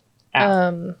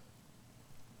 All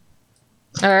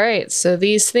right, so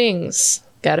these things,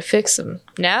 gotta fix them.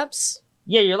 Naps,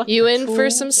 Yeah, you're looking. you for in for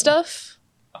tools. some stuff?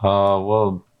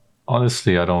 Well,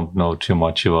 honestly, I don't know too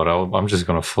much about it. I'm just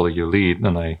gonna follow your lead,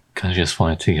 and I kind of just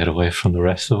wanted to get away from the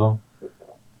rest of them.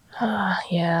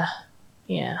 Yeah.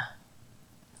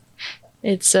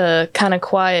 It's kind of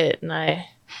quiet, and I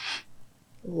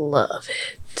love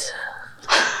it.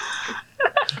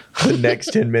 The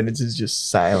next 10 minutes is just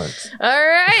silence. All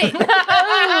right.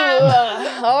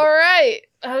 All right.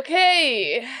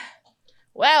 Okay.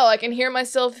 Wow, I can hear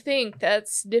myself think.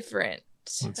 That's different.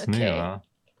 It's new, huh?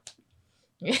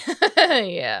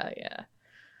 Yeah.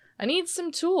 I need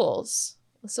some tools.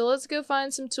 So let's go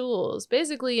find some tools.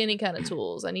 Basically, any kind of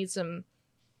tools. I need some.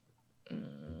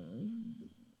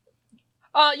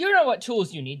 You know what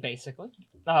tools you need, basically.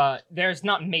 There's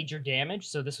not major damage,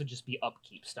 so this would just be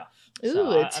upkeep stuff. Ooh,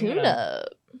 So, a I'm tune gonna- up.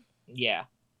 Yeah.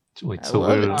 Wait, I so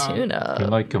love we're a tune in up.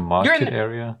 like a market the-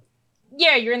 area?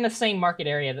 Yeah, you're in the same market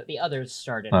area that the others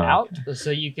started Oh, out,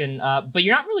 so you can. But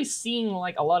you're not really seeing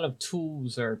like a lot of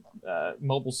tools or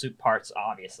mobile suit parts,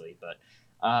 obviously. But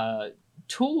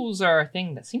tools are a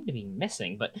thing that seem to be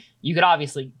missing. But you could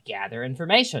obviously gather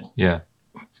information. Yeah.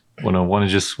 Want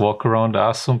to just walk around,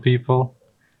 ask some people?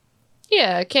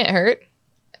 Yeah, it can't hurt.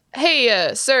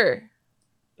 Hey, sir.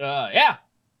 Yeah.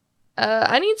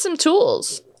 I need some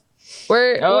tools.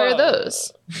 Where are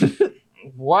those?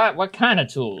 What kind of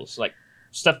tools? Like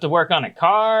stuff to work on a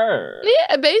car? Or...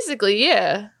 Yeah, basically,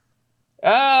 yeah.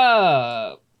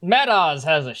 Meadows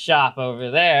has a shop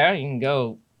over there. You can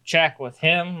go check with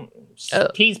him. Oh.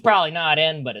 He's probably not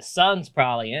in, but his son's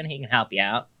probably in. He can help you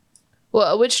out.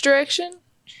 Well, which direction?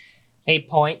 He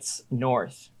points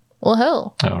north. Well,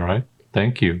 hell. All right.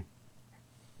 Thank you.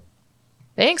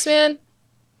 Thanks, man.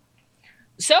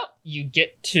 So you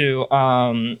get to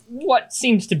what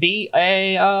seems to be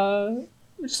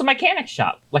just a mechanic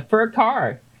shop, like for a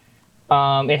car.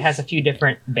 It has a few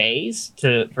different bays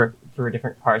for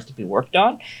different cars to be worked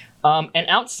on. And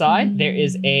outside there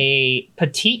is a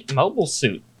petite mobile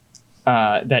suit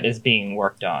that is being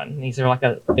worked on. These are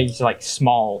like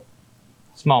small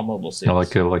mobile suits. Yeah,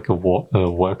 like a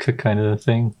worker kind of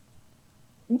thing.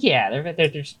 Yeah,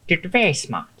 they're very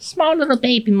small. Small little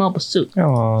baby mobile suit.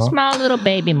 Aww. Small little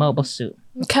baby mobile suit.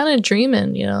 I'm kind of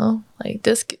dreaming, like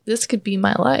this could be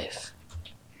my life.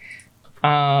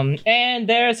 And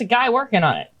there's a guy working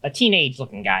on it. A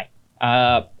teenage-looking guy.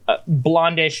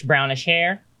 Blondish, brownish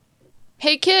hair.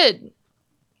 Hey, kid.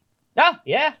 Oh,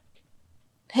 yeah.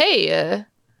 Hey,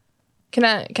 can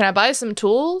I buy some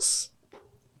tools?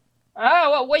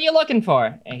 Oh, what are you looking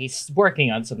for? And he's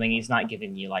working on something. He's not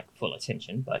giving you, like, full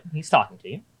attention, but he's talking to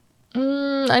you.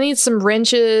 I need some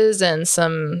wrenches and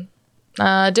some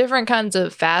different kinds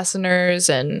of fasteners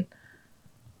and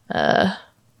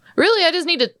really I just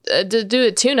need to do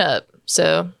a tune-up.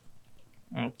 So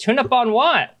Tune up on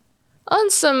what? on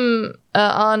some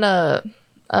on a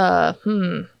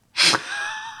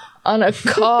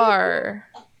car.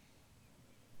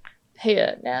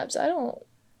 Hey, Nabs, I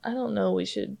don't know. We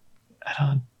should.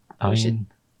 I mean,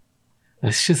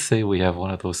 let's just say we have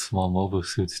one of those small mobile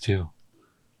suits too.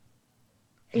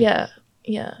 Yeah.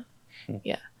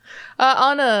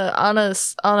 On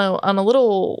a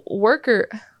little worker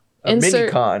A mini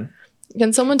con.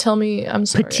 Can someone tell me? I'm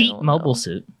sorry. I Petite don't mobile know.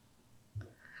 suit.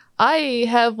 I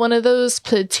have one of those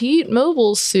petite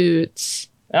mobile suits.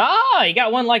 Oh, you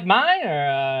got one like mine,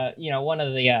 or one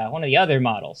of the other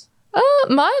models.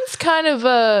 Mine's kind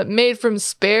of made from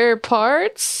spare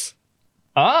parts.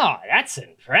 Oh, that's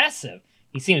impressive.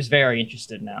 He seems very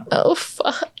interested now. Oh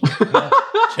fuck!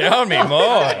 Tell me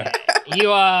more.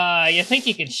 You think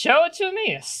you can show it to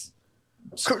me? A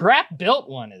scrap built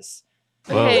one is.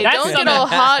 Well, Hey, That's don't get something- all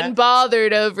hot and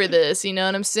bothered over this. You know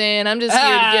what I'm saying? I'm just here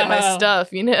to get my Ah.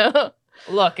 stuff. You know.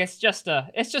 Look, it's just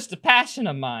a passion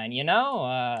of mine,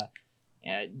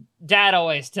 Dad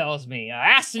always tells me,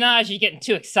 Astonage, you're getting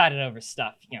too excited over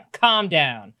stuff. Calm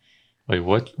down. Wait,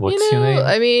 what's You your know, name?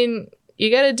 I mean, you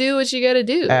gotta do what you gotta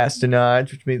do.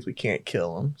 Astonage, which means we can't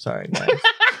kill him. Sorry, guys.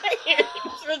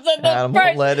 The Adam first-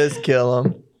 won't let us kill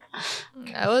him.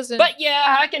 I wasn't. But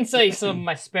yeah, I can sell you some of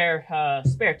my spare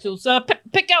tools.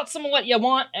 Pick out some of what you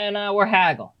want, and we'll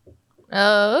haggle.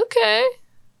 Oh, okay.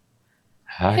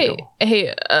 Haggle.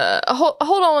 Hey, hold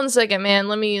on 1 second, man.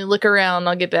 Let me look around.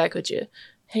 I'll get back with you.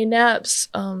 Hey, Naps,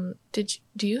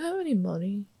 do you have any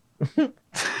money?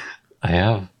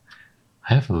 I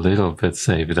have a little bit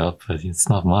saved up, but it's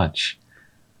not much.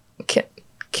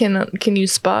 Can you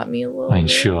spot me a little I mean,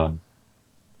 bit? sure.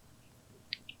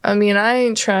 I mean, I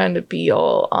ain't trying to be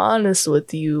all honest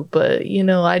with you, but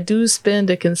I do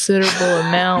spend a considerable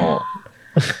amount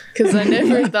because I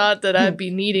never thought that I'd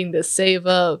be needing to save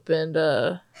up, and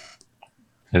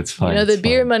It's fine. the it's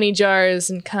beer fine. money jar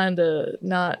is kind of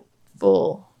not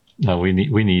full. No, we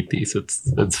need these.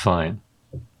 It's fine.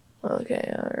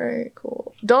 Okay, all right,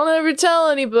 cool. Don't ever tell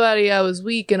anybody I was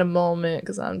weak in a moment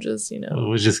because I'm just,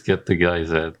 We'll just get the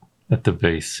guys at the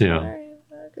base, All right,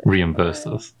 okay. reimburse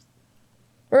us.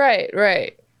 Right.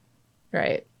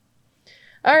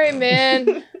 All right,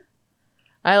 man.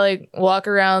 I walk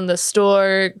around the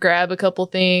store, grab a couple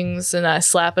things, and I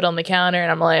slap it on the counter, and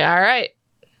I'm like, all right.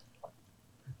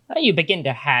 You begin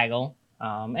to haggle,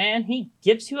 and he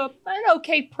gives you an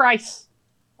okay price.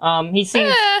 He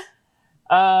seems,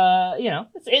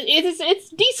 it's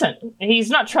decent. He's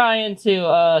not trying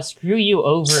to screw you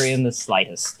over in the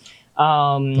slightest.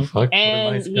 The fuck? What a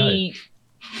And nice guy.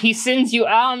 he sends you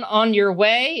on your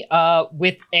way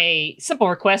with a simple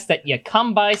request that you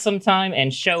come by sometime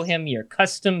and show him your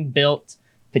custom built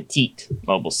petite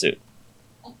mobile suit.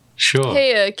 Sure.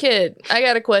 Hey, kid, I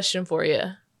got a question for you.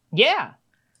 Yeah.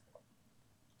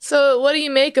 So, what do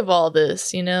you make of all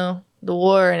this? You know, the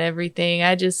war and everything.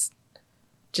 I just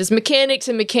mechanic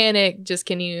to mechanic. Just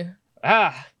can you?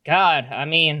 God. I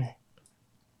mean,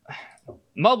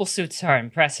 mobile suits are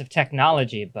impressive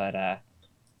technology, but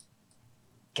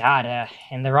God,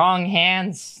 in the wrong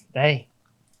hands, they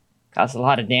cause a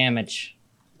lot of damage.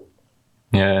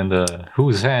 Yeah, and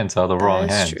whose hands are the wrong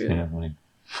That's hands? true. You know, like,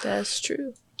 That's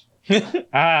true.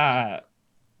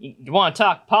 You want to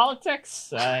talk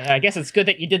politics? I guess it's good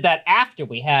that you did that after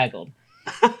we haggled.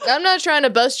 I'm not trying to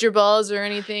bust your balls or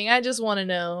anything. I just want to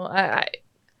know. I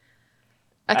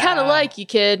kind of like you,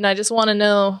 kid, and I just want to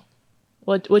know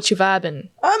what you vibing.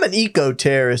 I'm an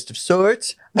eco-terrorist of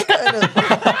sorts.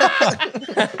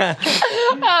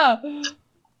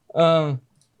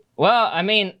 Well, I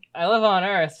mean, I live on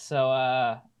Earth,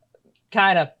 so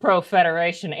kind of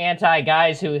pro-Federation,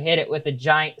 anti-guys who hit it with a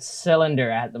giant cylinder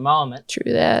at the moment.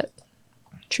 True that.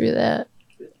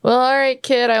 Well, all right,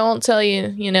 kid. I won't tell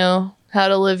you, how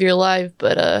to live your life,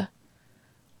 but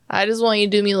I just want you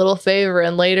to do me a little favor,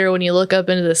 and later when you look up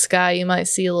into the sky, you might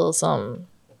see a little something.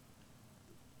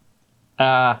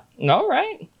 All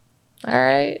right. All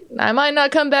right. I might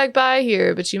not come back by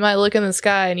here, but you might look in the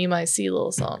sky and you might see a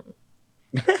little something.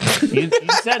 You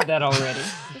said that already.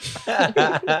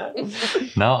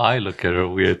 now I look at her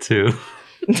weird too.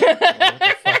 What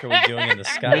the fuck are we doing in the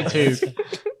sky? Me too.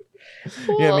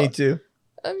 Yeah, me too.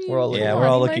 I mean, We're all looking Yeah, at we're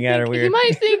all he looking might at her think- weird. He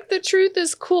might think the truth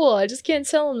is cool. I just can't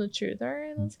tell him the truth. All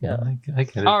right, let's go. I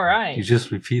get it. All right. You just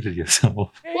repeated yourself. Well,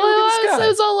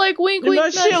 it's all like wink, You wink,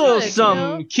 might nudge, see a little nudge,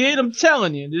 something, kid. I'm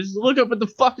telling you. Just look up at the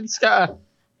fucking sky.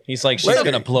 He's like, she's Later.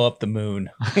 gonna blow up the moon.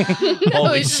 No,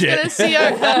 Holy he's shit. just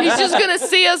gonna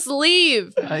see us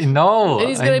leave, I know. and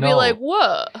he's I gonna be know. like,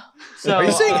 "What?" So, Are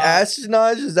you saying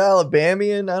astronaut is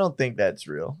Alabamian? I don't think that's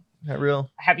real. Not real?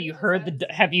 Have you heard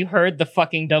the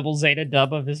fucking double zeta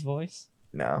dub of his voice?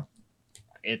 No.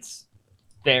 It's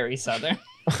very southern.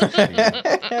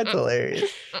 That's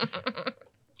hilarious.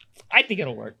 I think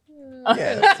it'll work.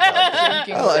 Yeah, that's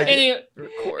I like it.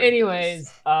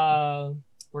 Anyways,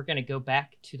 we're gonna go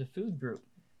back to the food group.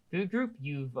 Food group,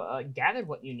 you've gathered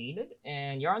what you needed,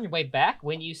 and you're on your way back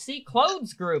when you see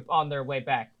Clothes group on their way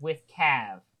back with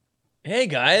Cav. Hey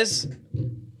guys,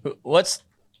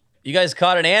 you guys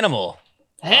caught an animal?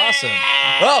 Awesome.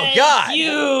 Oh God.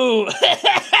 You!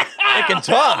 I can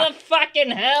talk. What the fucking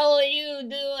hell are you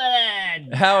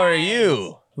doing? How are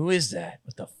you? Who is that?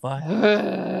 What the fuck?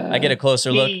 I get a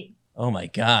closer look. Oh my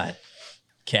God.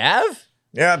 Cav?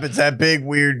 Yep, it's that big,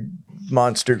 weird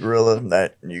monster gorilla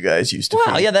that you guys used to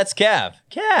Wow, feed. yeah, that's Cav.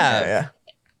 Cav. Yeah.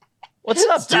 What's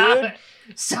up, dude?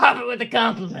 Stop it with the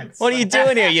compliments. What are you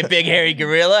doing here, you big hairy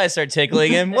gorilla? I start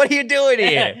tickling him. What are you doing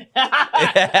here?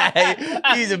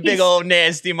 He's a big old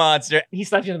nasty monster. He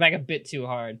slapped you in the back a bit too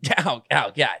hard. Ow,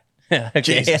 God. Okay.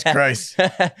 Jesus Christ.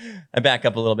 I back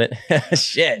up a little bit.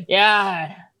 Shit.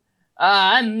 Yeah.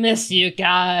 I miss you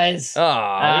guys.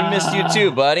 Oh, we missed you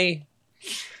too, buddy.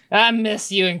 I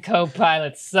miss you and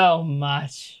co-pilot so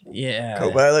much. Yeah.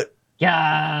 Co-pilot.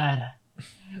 God.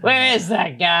 Where is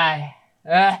that guy?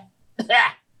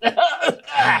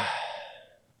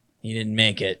 He didn't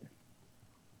make it.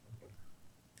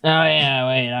 Oh yeah,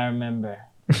 wait, I remember.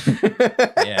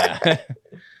 Yeah.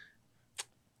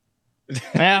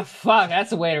 Ah, fuck,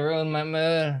 that's a way to ruin my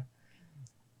mood.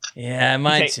 Yeah,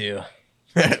 mine Okay. too.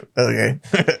 Okay.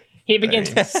 He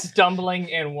begins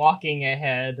stumbling and walking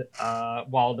ahead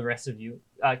while the rest of you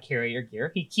carry your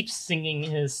gear. He keeps singing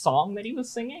his song that he was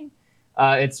singing.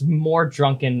 It's more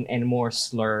drunken and more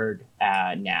slurred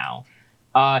now.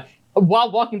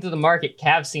 While walking through the market,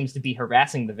 Cav seems to be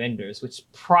harassing the vendors, which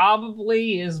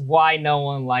probably is why no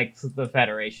one likes the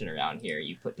Federation around here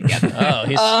you put together. Oh,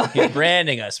 he's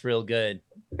branding us real good.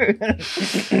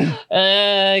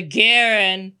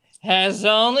 Garen has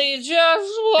only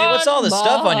just one. Hey, what's all the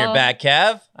stuff on your back,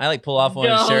 Cav? I like pull off one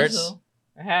of his shirts.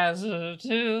 Has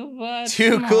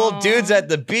Two cool dudes at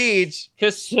the beach.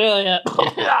 Cecilia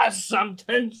has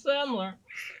something similar.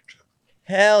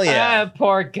 Hell yeah.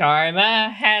 Poor Karma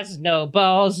has no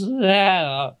balls at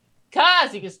all.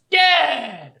 Cause he is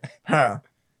dead. Huh.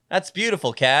 That's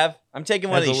beautiful, Cav. I'm taking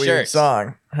one That's of a these weird shirts.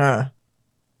 song. Huh.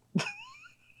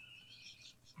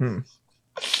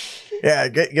 Yeah,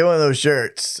 get one of those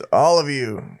shirts. All of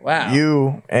you. Wow.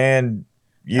 You and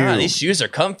you, Ah, these shoes are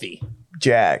comfy.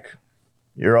 Jack.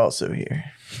 You're also here.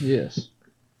 Yes.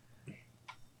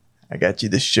 I got you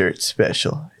this shirt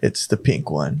special. It's the pink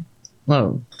one.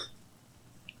 Oh.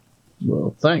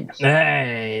 Well, thanks.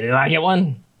 Hey, do I get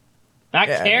one? I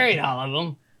Yeah. carried all of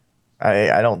them.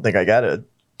 I don't think I got a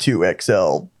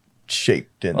 2XL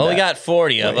shaped in Well, we that. got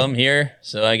 40 of way. them here,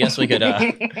 so I guess we could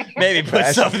maybe put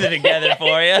something together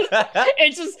for you.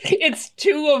 It's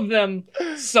two of them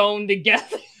sewn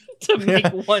together to make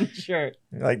one shirt.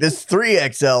 Like this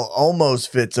 3XL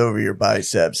almost fits over your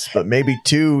biceps, but maybe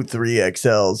 2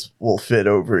 3XLs will fit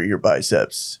over your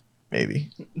biceps.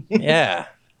 Maybe. Yeah.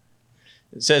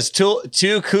 It says two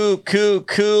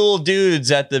cool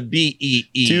dudes at the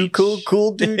BEE. 2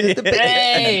 cool dude at the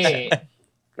Hey!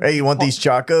 Hey, you want these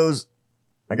Chacos?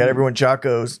 I got everyone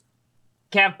Chacos.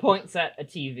 Cav points at a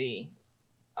TV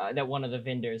that one of the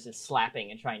vendors is slapping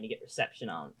and trying to get reception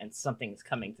on, and something's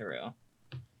coming through.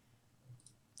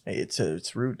 Hey,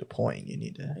 it's rude to point. You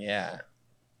need to. Yeah.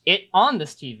 On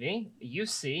this TV, you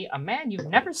see a man you've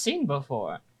never seen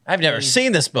before. I've never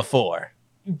seen this before.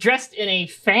 Dressed in a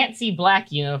fancy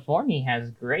black uniform, he has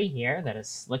gray hair that is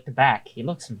slicked back. He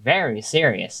looks very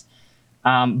serious.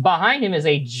 Behind him is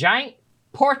a giant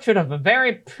portrait of a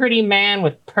very pretty man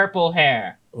with purple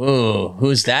hair. Ooh,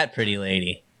 who's that pretty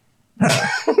lady?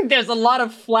 There's a lot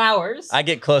of flowers. I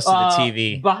get close to the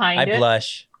TV. Behind I it.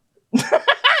 blush.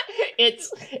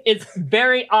 It's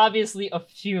very obviously a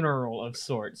funeral of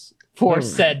sorts for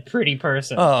said pretty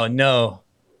person. Oh, no.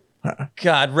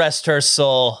 God, rest her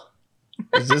soul.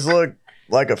 Does this look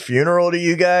like a funeral to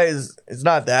you guys? It's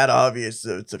not that obvious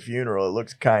that it's a funeral. It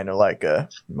looks kind of like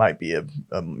might be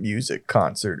a music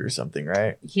concert or something,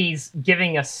 right? He's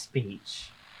giving a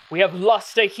speech. We have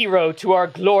lost a hero to our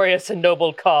glorious and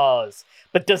noble cause.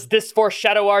 But does this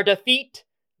foreshadow our defeat?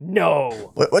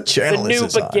 No. What channel It's is a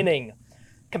this new on? beginning.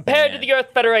 Compared to the Earth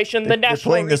Federation, the They're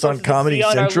national playing this on resources of Comedy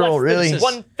Xeon Central? are less Really? than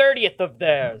 1/30th of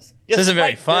theirs. This isn't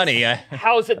very Despite funny. this,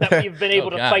 how is it that we've been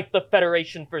able to God. fight the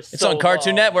Federation for so It's on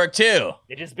Cartoon long? Network, too.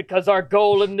 It is because our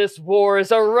goal in this war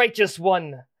is a righteous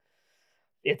one.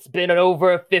 It's been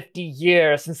over 50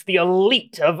 years since the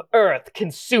elite of Earth,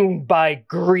 consumed by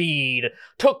greed,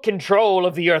 took control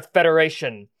of the Earth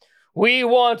Federation. We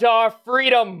want our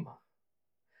freedom.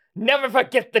 Never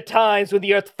forget the times when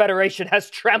the Earth Federation has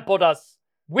trampled us.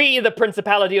 We, the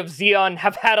Principality of Xeon,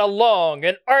 have had a long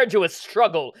and arduous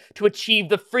struggle to achieve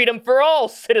the freedom for all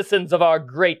citizens of our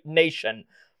great nation.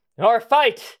 Our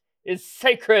fight is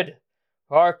sacred,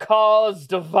 our cause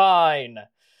divine.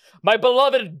 My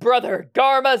beloved brother,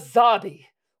 Garma Zabi,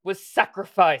 was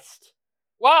sacrificed.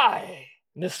 Why?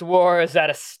 This war is at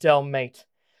a stalemate.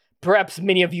 Perhaps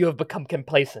many of you have become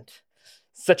complacent.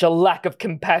 Such a lack of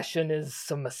compassion is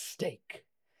a mistake.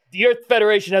 The Earth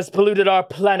Federation has polluted our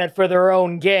planet for their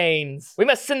own gains. We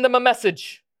must send them a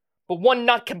message, but one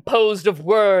not composed of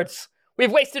words.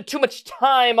 We've wasted too much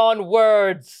time on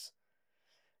words.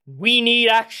 We need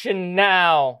action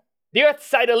now. The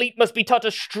Earthside elite must be taught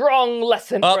a strong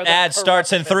lesson. for their Ad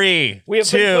starts in corruption. 3, We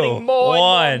have been 2, putting more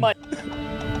 1. and more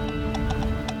money.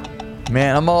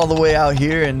 Man, I'm all the way out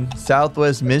here in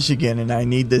Southwest Michigan, and I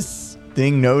need this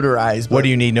thing notarized. What do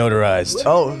you need notarized?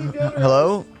 Oh,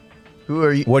 hello. Who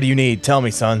are you? What do you need? Tell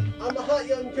me, son. I'm a hot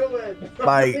young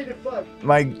kid.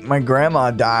 My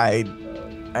grandma died,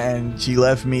 and she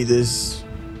left me this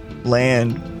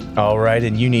land. All right,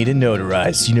 and you need it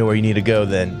notarized. You know where you need to go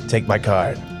then. Take my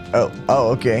card.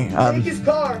 Oh, okay. Take his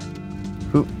car.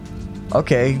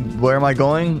 Okay. Where am I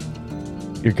going?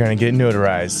 You're gonna get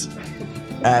notarized.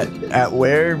 At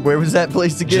where? Where was that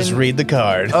place again? Just read the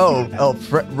card.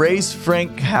 Race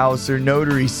Frank House or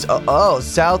Notary.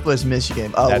 Southwest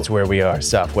Michigan. Oh, That's where we are,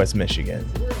 Southwest Michigan.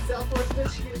 We're in Southwest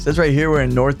Michigan. it says right here we're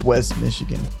in Northwest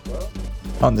Michigan.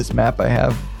 On this map I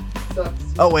have. Sucks.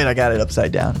 Oh wait, I got it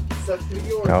upside down. Sucks to be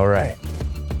yours. All right.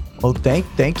 Well,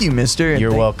 thank you, Mister.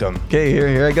 You're welcome. Okay,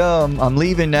 here I go. I'm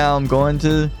leaving now. I'm going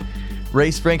to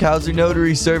Race Frank Hauser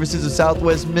Notary Services of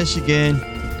Southwest Michigan.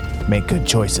 Make good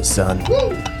choices, son.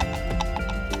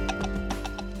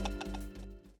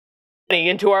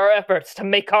 Into our efforts to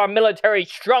make our military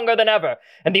stronger than ever,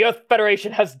 and the Earth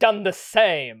Federation has done the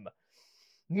same.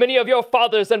 Many of your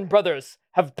fathers and brothers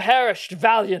have perished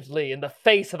valiantly in the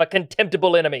face of a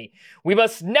contemptible enemy. We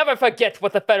must never forget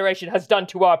what the Federation has done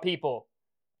to our people.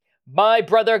 My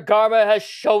brother Garma has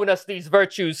shown us these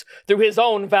virtues through his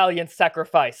own valiant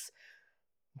sacrifice.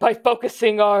 By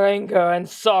focusing our anger and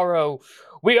sorrow,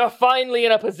 we are finally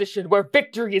in a position where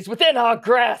victory is within our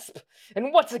grasp,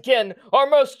 and once again, our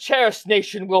most cherished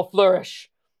nation will flourish.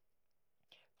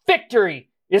 Victory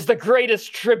is the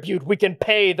greatest tribute we can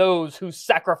pay those who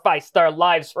sacrificed their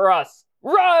lives for us.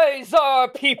 Rise, our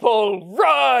people,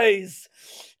 rise!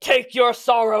 Take your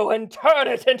sorrow and turn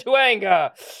it into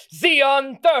anger.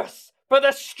 Xeon thirsts for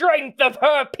the strength of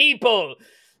her people.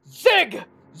 Zig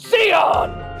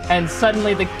Xeon! And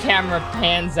suddenly the camera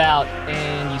pans out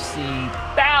and you see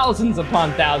thousands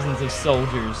upon thousands of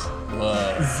soldiers,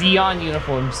 Xeon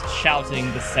uniforms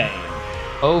shouting the same,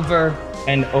 over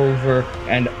and over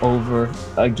and over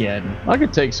again. I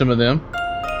could take some of them.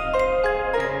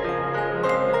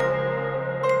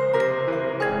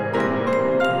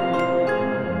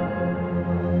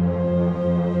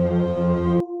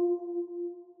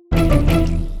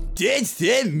 That's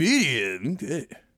that medium.